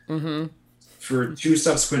Hotel for 2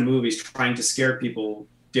 subsequent movies trying to scare people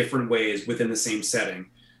different ways within the same setting.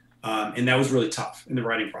 And that was really tough in the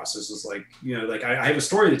writing process. It was like, I have a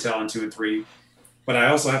story to tell in 2 and 3, but I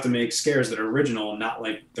also have to make scares that are original, not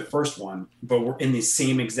like the first one, but we're in the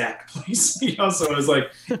same exact place. So it was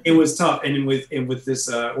like, it was tough. And with this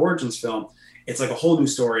Origins film, it's like a whole new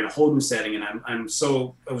story and a whole new setting. And I was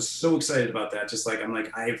so excited about that. Just like,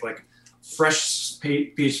 I have like fresh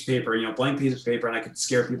piece of paper, blank piece of paper, and I could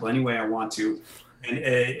scare people any way I want to. And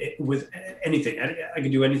with anything, I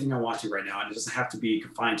can do anything I want to right now. And it doesn't have to be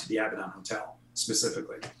confined to the Abaddon Hotel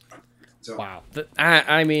specifically. So. Wow.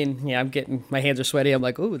 I'm getting, my hands are sweaty. I'm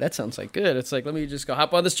like, ooh, that sounds like good. It's like, let me just go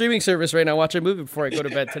hop on the streaming service right now, watch a movie before I go to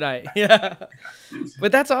bed tonight. Yeah.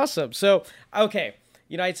 But that's awesome. So, okay.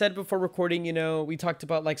 I said before recording, we talked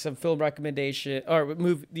about like some film recommendation or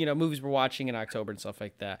movies we're watching in October and stuff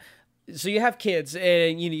like that. So you have kids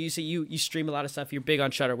and, you say you stream a lot of stuff. You're big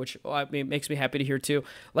on Shudder, which makes me happy to hear too.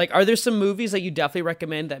 Like, are there some movies that you definitely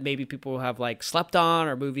recommend that maybe people have like slept on,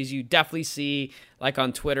 or movies you definitely see like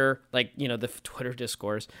on Twitter, like, the Twitter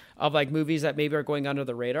discourse of like movies that maybe are going under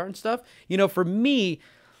the radar and stuff? For me,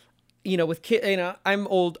 with kids, I'm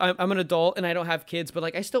old, I'm an adult and I don't have kids, but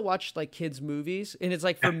like I still watch like kids movies. And it's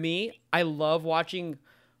like, for me, I love watching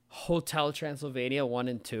Hotel Transylvania 1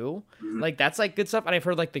 and 2. Like that's like good stuff. And I've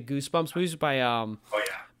heard like the Goosebumps movies by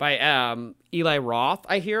Eli Roth,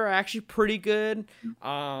 I hear, are actually pretty good.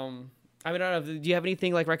 I don't know, do you have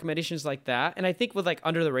anything like recommendations like that? And I think with like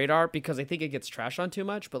Under the Radar, because I think it gets trashed on too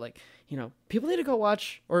much, but like, people need to go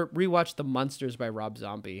watch or rewatch The Munsters by Rob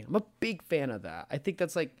Zombie. I'm a big fan of that. I think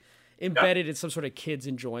that's like, embedded in some sort of kid's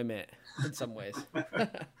enjoyment in some ways.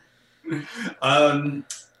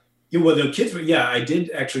 Yeah, well, the kids, I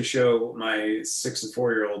did actually show my 6 and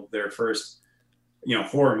 4-year-old their first,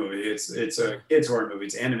 horror movie. It's a kids horror movie.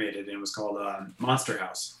 It's animated, and it was called Monster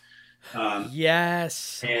House.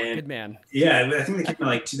 Yes, and good man. Yeah, I think they came in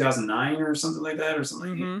like 2009 or something like that, or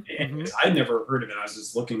something. And I'd never heard of it. I was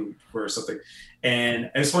just looking for something, and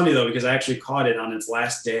it was funny though because I actually caught it on its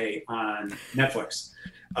last day on Netflix.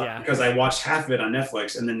 Because I watched half of it on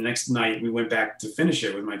Netflix, and then the next night we went back to finish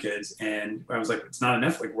it with my kids, and I was like, "It's not on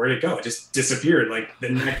Netflix. Where'd it go? It just disappeared." Like the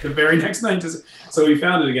very next night. So we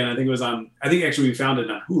found it again. I think it was on. I think actually we found it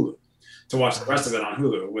on Hulu to watch the rest of it on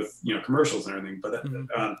Hulu with commercials and everything. But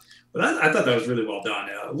I thought that was really well done.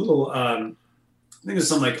 A little. I think there's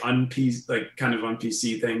some like kind of on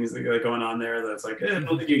PC things that are going on there. That's like I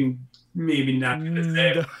don't think you can maybe not do this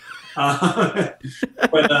today.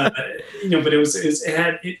 But I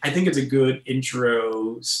think it's a good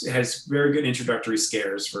intro. It has very good introductory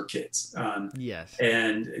scares for kids. Yes,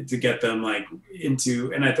 and to get them like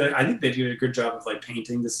into, and I think they did a good job of like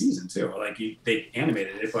painting the season too. Like they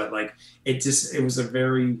animated it, but like it was a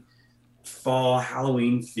very fall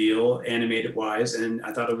Halloween feel animated wise, and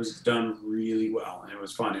I thought it was done really well, and it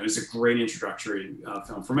was fun. It was a great introductory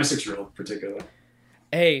film for my 6-year-old particularly.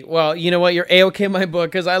 Hey, well, you know what? You're A-okay in my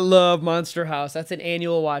book because I love Monster House. That's an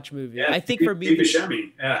annual watch movie. Yeah, I think for me,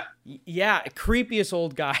 yeah, creepiest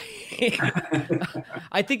old guy.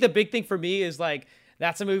 I think the big thing for me is like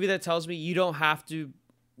that's a movie that tells me you don't have to,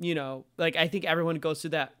 like I think everyone goes through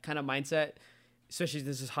that kind of mindset, especially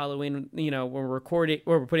this is Halloween. When we're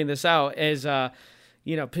putting this out, as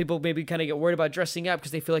people maybe kind of get worried about dressing up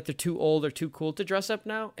because they feel like they're too old or too cool to dress up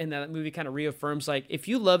now. And that movie kind of reaffirms, like, if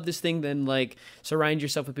you love this thing, then like surround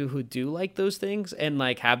yourself with people who do like those things and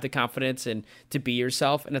like have the confidence and to be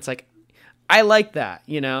yourself. And it's like, I like that,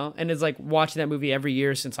 and it's like watching that movie every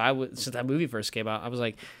year since that movie first came out. I was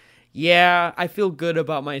like, yeah, I feel good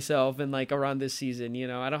about myself and like around this season,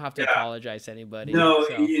 I don't have to apologize to anybody. No,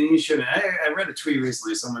 so. You shouldn't. I read a tweet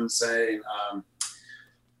recently, someone saying,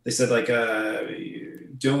 they said like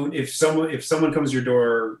if someone comes to your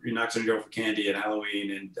door, knocks on your door for candy at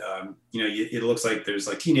Halloween, and it looks like there's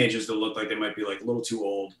like teenagers that look like they might be like a little too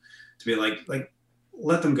old to be like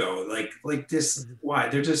let them go, like this. Why?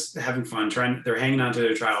 They're just having fun, they're hanging on to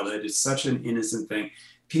their childhood. It's such an innocent thing.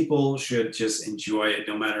 People should just enjoy it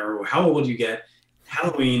no matter how old you get.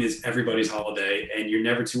 Halloween is everybody's holiday, and you're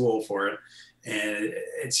never too old for it, and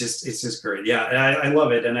it's just great. Yeah, I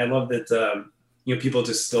love it, and I love that. People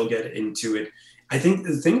just still get into it. I think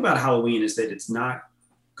the thing about Halloween is that it's not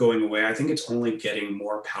going away. I think it's only getting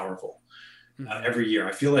more powerful every year.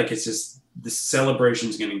 I feel like it's just the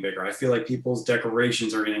celebration's getting bigger. I feel like people's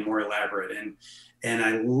decorations are getting more elaborate, and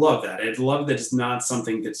I love that. I love that it's not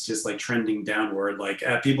something that's just like trending downward. Like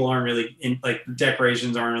people aren't really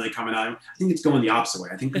decorations aren't really coming out. I think it's going the opposite way.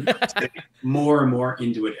 I think people are getting more and more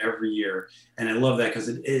into it every year. And I love that because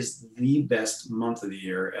it is the best month of the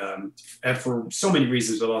year for so many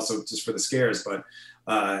reasons, but also just for the scares. But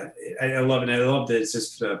I love it. And I love that it's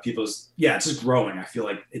just it's just growing. I feel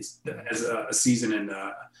like it's as a season and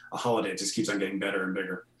a holiday, it just keeps on getting better and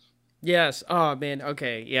bigger. Yes. Oh man.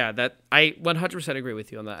 Okay. Yeah. That I 100% agree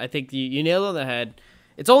with you on that. I think you nailed it on the head.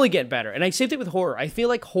 It's only getting better. And same thing with horror. I feel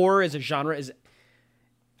like horror as a genre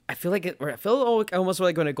I feel almost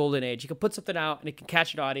like we're in a golden age. You can put something out and it can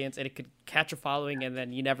catch an audience and it could catch a following, and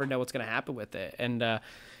then you never know what's going to happen with it. And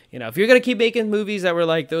if you're going to keep making movies that were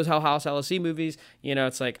like those Hell House LSC movies,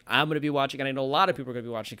 it's like I'm going to be watching, and I know a lot of people are going to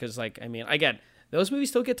be watching because again, those movies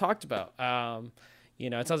still get talked about.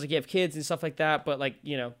 It sounds like you have kids and stuff like that, but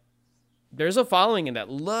there's a following in that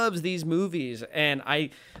loves these movies. And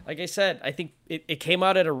like I said, I think it came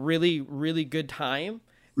out at a really, really good time.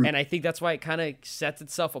 And I think that's why it kind of sets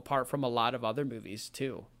itself apart from a lot of other movies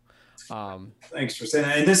too. Thanks for saying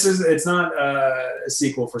that. And it's not a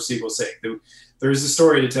sequel for sequel's sake. There's a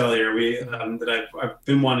story to tell here that I've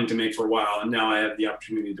been wanting to make for a while, and now I have the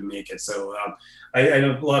opportunity to make it. So I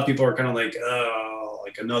know a lot of people are kind of like, oh,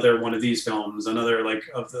 like another one of these films, another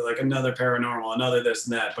another paranormal, another this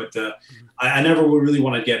and that. But I never would really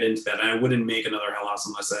want to get into that. And I wouldn't make another Hell House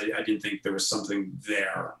unless I didn't think there was something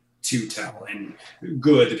there to tell and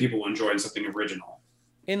good that people will enjoy and something original.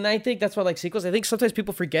 And I think that's why sequels, I think sometimes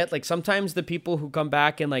people forget, sometimes the people who come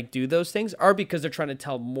back and do those things are because they're trying to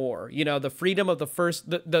tell more. The freedom of the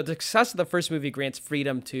success of the first movie grants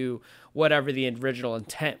freedom to whatever the original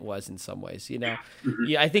intent was in some ways, Yeah,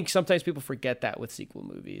 I think sometimes people forget that with sequel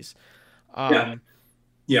movies.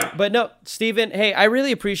 Yeah. But no, Steven, hey, I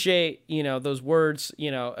really appreciate, those words,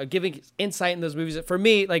 giving insight in those movies. For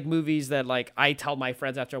me, like movies that like I tell my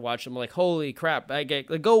friends after I watch them, like, holy crap,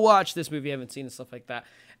 go watch this movie I haven't seen and stuff like that.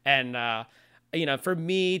 And, for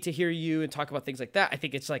me to hear you and talk about things like that, I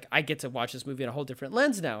think it's like I get to watch this movie in a whole different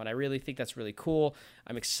lens now. And I really think that's really cool.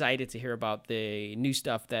 I'm excited to hear about the new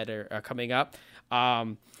stuff that are coming up.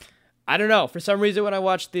 I don't know. For some reason, when I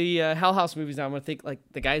watch the Hell House movies now, I'm going to think like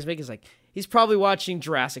the guy's making is like, he's probably watching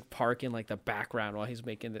Jurassic Park in like the background while he's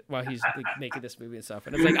making making this movie and stuff.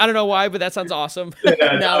 And it's like, I don't know why, but that sounds awesome. No.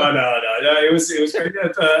 It was great.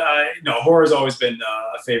 Horror's always been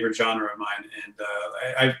a favorite genre of mine, and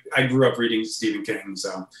I grew up reading Stephen King,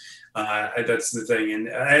 so that's the thing, and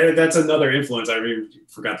that's another influence. I really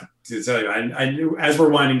forgot to tell you. I knew as we're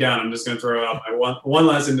winding down, I'm just going to throw out my one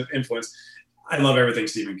last influence. I love everything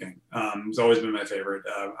Stephen King. It's always been my favorite.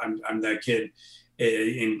 I'm that kid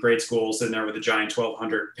in grade school sitting there with a giant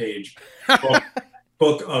 1,200-page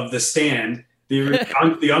book of The Stand,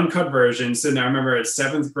 the uncut version, sitting there. I remember at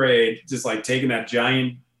 7th grade, just like taking that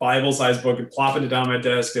giant Bible-sized book and plopping it down my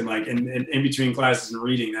desk and like in between classes and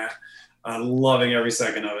reading that, loving every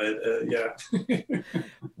second of it. Yeah.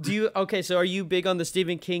 So are you big on the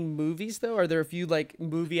Stephen King movies though? Are there a few like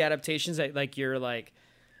movie adaptations that like you're like,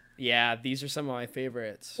 yeah, these are some of my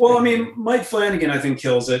favorites? Well, I mean, Mike Flanagan, I think,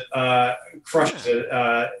 kills it, crushes it,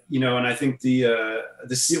 and I think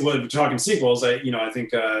we're talking sequels. I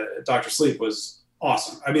think Dr. Sleep was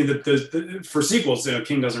awesome. I mean, for sequels,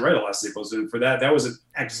 King doesn't write a lot of sequels, and for that was an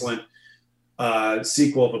excellent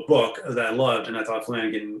sequel of a book that I loved, and I thought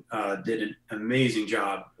Flanagan did an amazing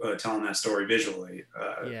job telling that story visually.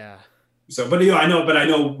 Yeah. So, but I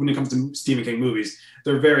know when it comes to Stephen King movies,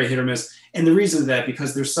 they're very hit or miss. And the reason that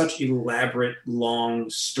because they're such elaborate, long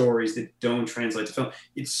stories that don't translate to film,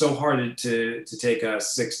 it's so hard to take a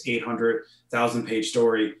 600,000-800,000 page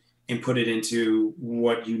story and put it into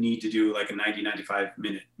what you need to do, like a 90-95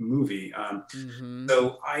 minute movie.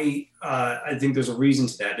 So I think there's a reason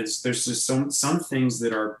to that. There's just some things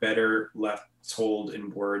that are better left told in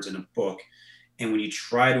words in a book. And when you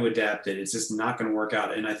try to adapt it, it's just not going to work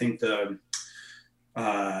out. And I think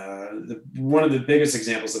one of the biggest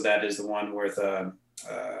examples of that is the one with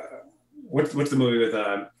what's the movie with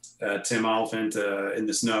Tim Oliphant in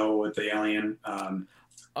the snow with the alien.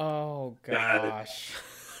 Oh gosh.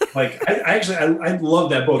 I love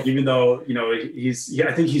that book, even though I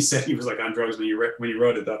think he said he was like on drugs when he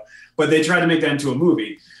wrote it though. But they tried to make that into a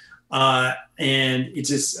movie, and it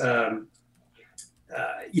just.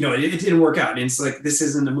 It didn't work out. And it's like, this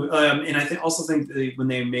isn't a movie. And I also think that when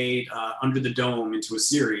they made Under the Dome into a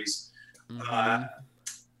series, I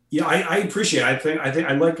appreciate it. I think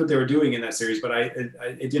I liked what they were doing in that series, but I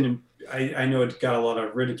know it got a lot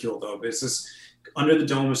of ridicule though. But it's just, Under the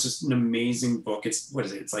Dome is just an amazing book. It's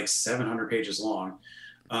like 700 pages long.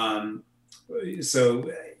 So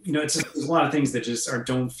it's just, there's a lot of things that just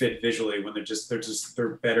don't fit visually when they're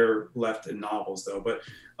better left in novels though. But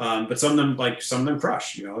some of them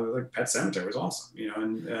crush. Like Pet Sematary was awesome.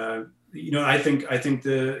 I think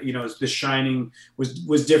The Shining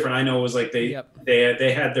was different. I know it was like they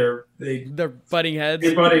had their butting heads.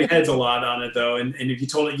 They butting heads a lot on it though. And if you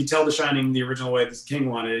tell The Shining the original way that King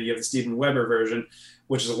wanted it, you have the Steven Weber version,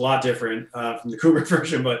 which is a lot different from the Kubrick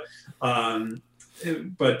version, but.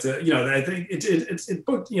 I think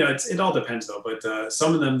it all depends though. But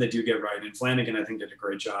some of them they do get right, and Flanagan I think did a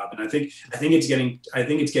great job, and I think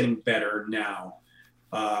it's getting better now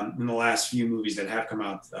in the last few movies that have come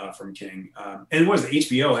out from King. And what was it?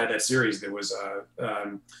 HBO had that series that was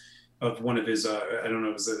of one of his I don't know,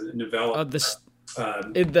 it was a novella. The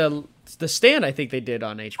Stand I think they did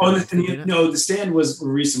on HBO. The Stand was a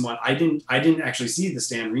recent one. I didn't actually see the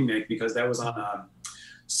Stand remake because that was on.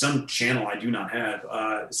 Some channel I do not have,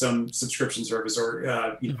 some subscription service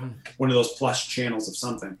or one of those plus channels of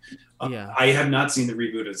something. I have not seen the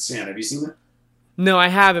reboot of The Stand. Have you seen it? No, I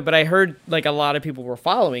haven't, but I heard like a lot of people were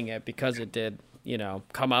following it because it did,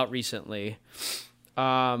 come out recently.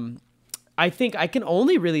 I think I can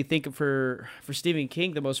only really think for Stephen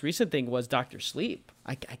King, the most recent thing was Dr. Sleep.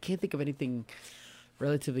 I can't think of anything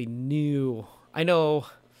relatively new. I know.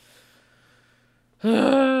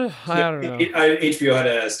 I don't know. HBO had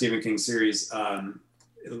a Stephen King series, I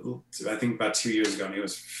think about 2 years ago, and it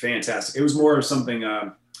was fantastic. It was more of something,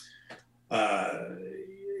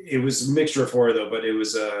 it was a mixture of horror though, but it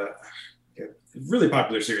was a really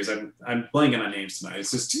popular series. I'm blanking on names tonight.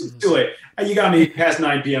 It's just too late. You got me past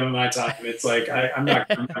 9 p.m. at my time. It's like, I'm not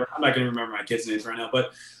going to remember my kids' names right now,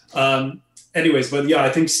 but anyways, but yeah, I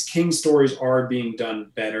think King stories are being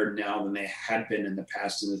done better now than they had been in the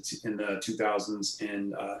past, in the 2000s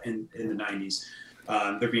and in the 90s.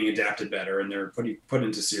 they're being adapted better, and they're put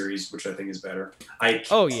into series, which I think is better. I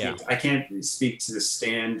can't speak to The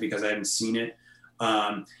Stand because I haven't seen it.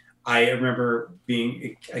 I remember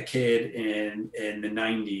being a kid in the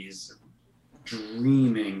 90s,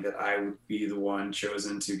 dreaming that I would be the one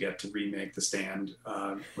chosen to get to remake The Stand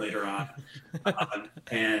later on.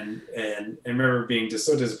 And I remember being just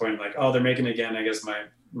so disappointed, like, oh, they're making it again. I guess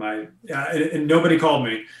and nobody called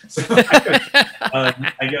me. So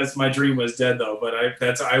I guess my dream was dead though, but I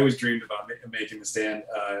always dreamed about making The Stand.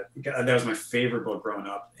 That was my favorite book growing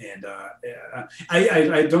up. And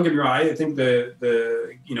I don't get me wrong. I think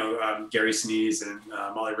the Gary Sinise and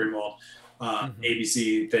Molly Ringwald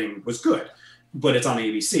ABC thing was good. But it's on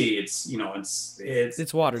ABC. It's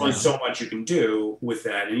watered down. So much you can do with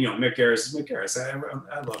that, and Mick Garris.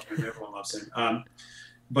 I love him. Everyone loves him.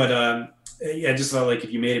 I just felt like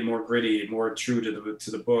if you made it more gritty, more true to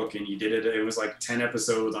the book, and you did it, it was like 10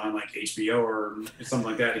 episodes on like HBO or something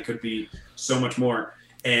like that. It could be so much more.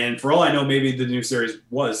 And for all I know, maybe the new series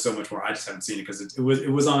was so much more. I just haven't seen it because it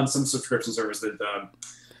was on some subscription service that.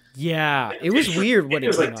 Yeah, it was weird when it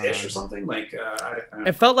was like Dish or something. Like I don't know.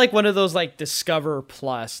 It felt like one of those like Discovery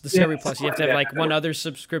Plus. You have to have like one other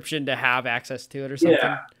subscription to have access to it or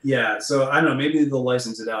something. Yeah. So I don't know. Maybe they'll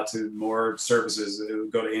license it out to more services. It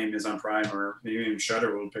would go to Amazon Prime or maybe even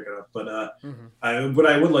Shudder will pick it up. But I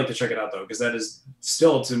would like to check it out though, because that is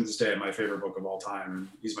still to this day my favorite book of all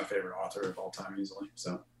time. He's my favorite author of all time easily.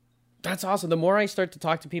 So. That's awesome. The more I start to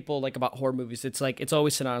talk to people like about horror movies, it's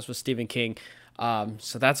always synonymous with Stephen King.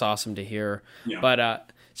 So that's awesome to hear. Yeah. But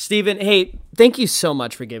Stephen, hey, thank you so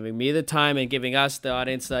much for giving me the time and giving us, the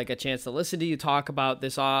audience, like a chance to listen to you talk about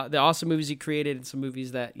this, the awesome movies you created and some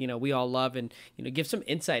movies that we all love, and give some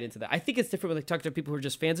insight into that. I think it's different when I talk to people who are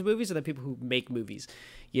just fans of movies and then people who make movies.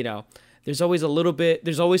 There's always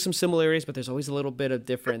some similarities, but there's always a little bit of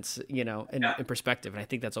difference, in perspective, and I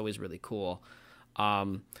think that's always really cool.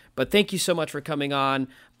 But thank you so much for coming on.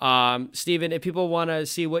 Stephen, if people want to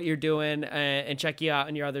see what you're doing and check you out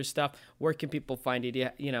and your other stuff, where can people find you?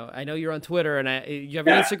 I know you're on Twitter, and you have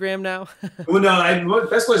an Instagram now. Well, no,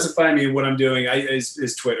 best place to find me, what I'm doing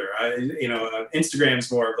is Twitter. Instagram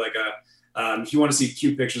is more of like if you want to see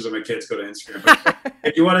cute pictures of my kids, go to Instagram. But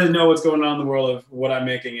if you want to know what's going on in the world of what I'm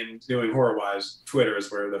making and doing horror-wise, Twitter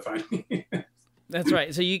is where they find me. That's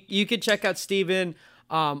right. So you could check out Stephen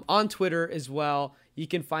on Twitter as well. You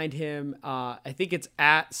can find him, I think it's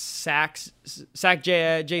at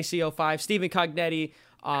SacJC05, Stephen Cognetti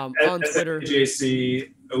on Twitter.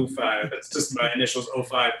 JC05. That's just my initials,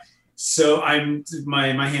 05. So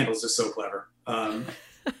my handle's just so clever. I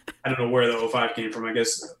don't know where the 05 came from. I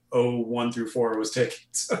guess 01 through 4 was taken.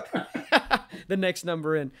 So. The next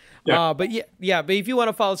number in. Yeah. But if you want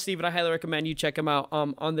to follow Stephen, I highly recommend you check him out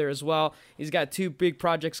on there as well. He's got 2 big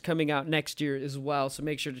projects coming out next year as well, so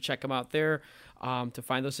make sure to check him out there to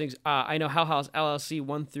find those things. I know Hell House LLC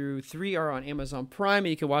 1 through 3 are on Amazon Prime,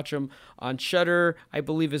 and you can watch them on Shudder, I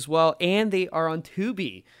believe, as well, and they are on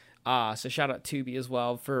Tubi. So shout out Tubi as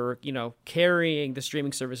well for carrying the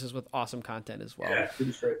streaming services with awesome content as well. Yeah,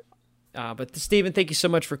 Tubi's great. But Stephen, thank you so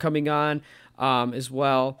much for coming on as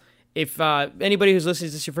well. If anybody who's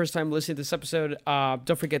listening, this is your first time listening to this episode,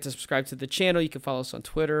 don't forget to subscribe to the channel. You can follow us on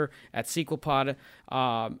Twitter at SequelPod,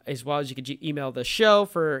 as well as you can email the show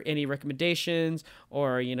for any recommendations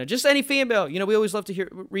or, just any fan mail. We always love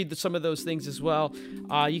to read some of those things as well.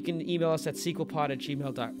 You can email us at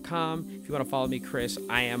sequelpod@gmail.com. If you want to follow me, Chris,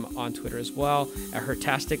 I am on Twitter as well at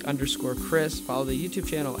Hertastic_Chris. Follow the YouTube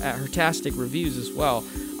channel at Hertastic Reviews as well.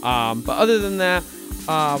 But other than that,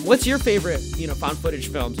 what's your favorite, found footage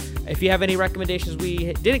films? If you have any recommendations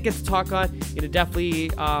we didn't get to talk on, definitely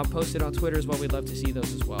post it on Twitter as well. We'd love to see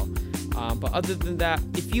those as well. But other than that,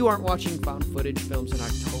 if you aren't watching found footage films in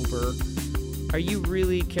October, are you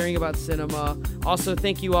really caring about cinema? Also,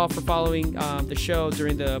 thank you all for following the show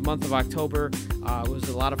during the month of October. It was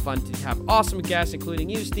a lot of fun to have awesome guests, including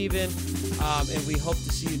you, Stephen. And we hope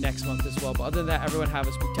to see you next month as well. But other than that, everyone have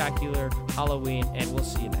a spectacular Halloween, and we'll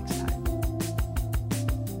see you next time.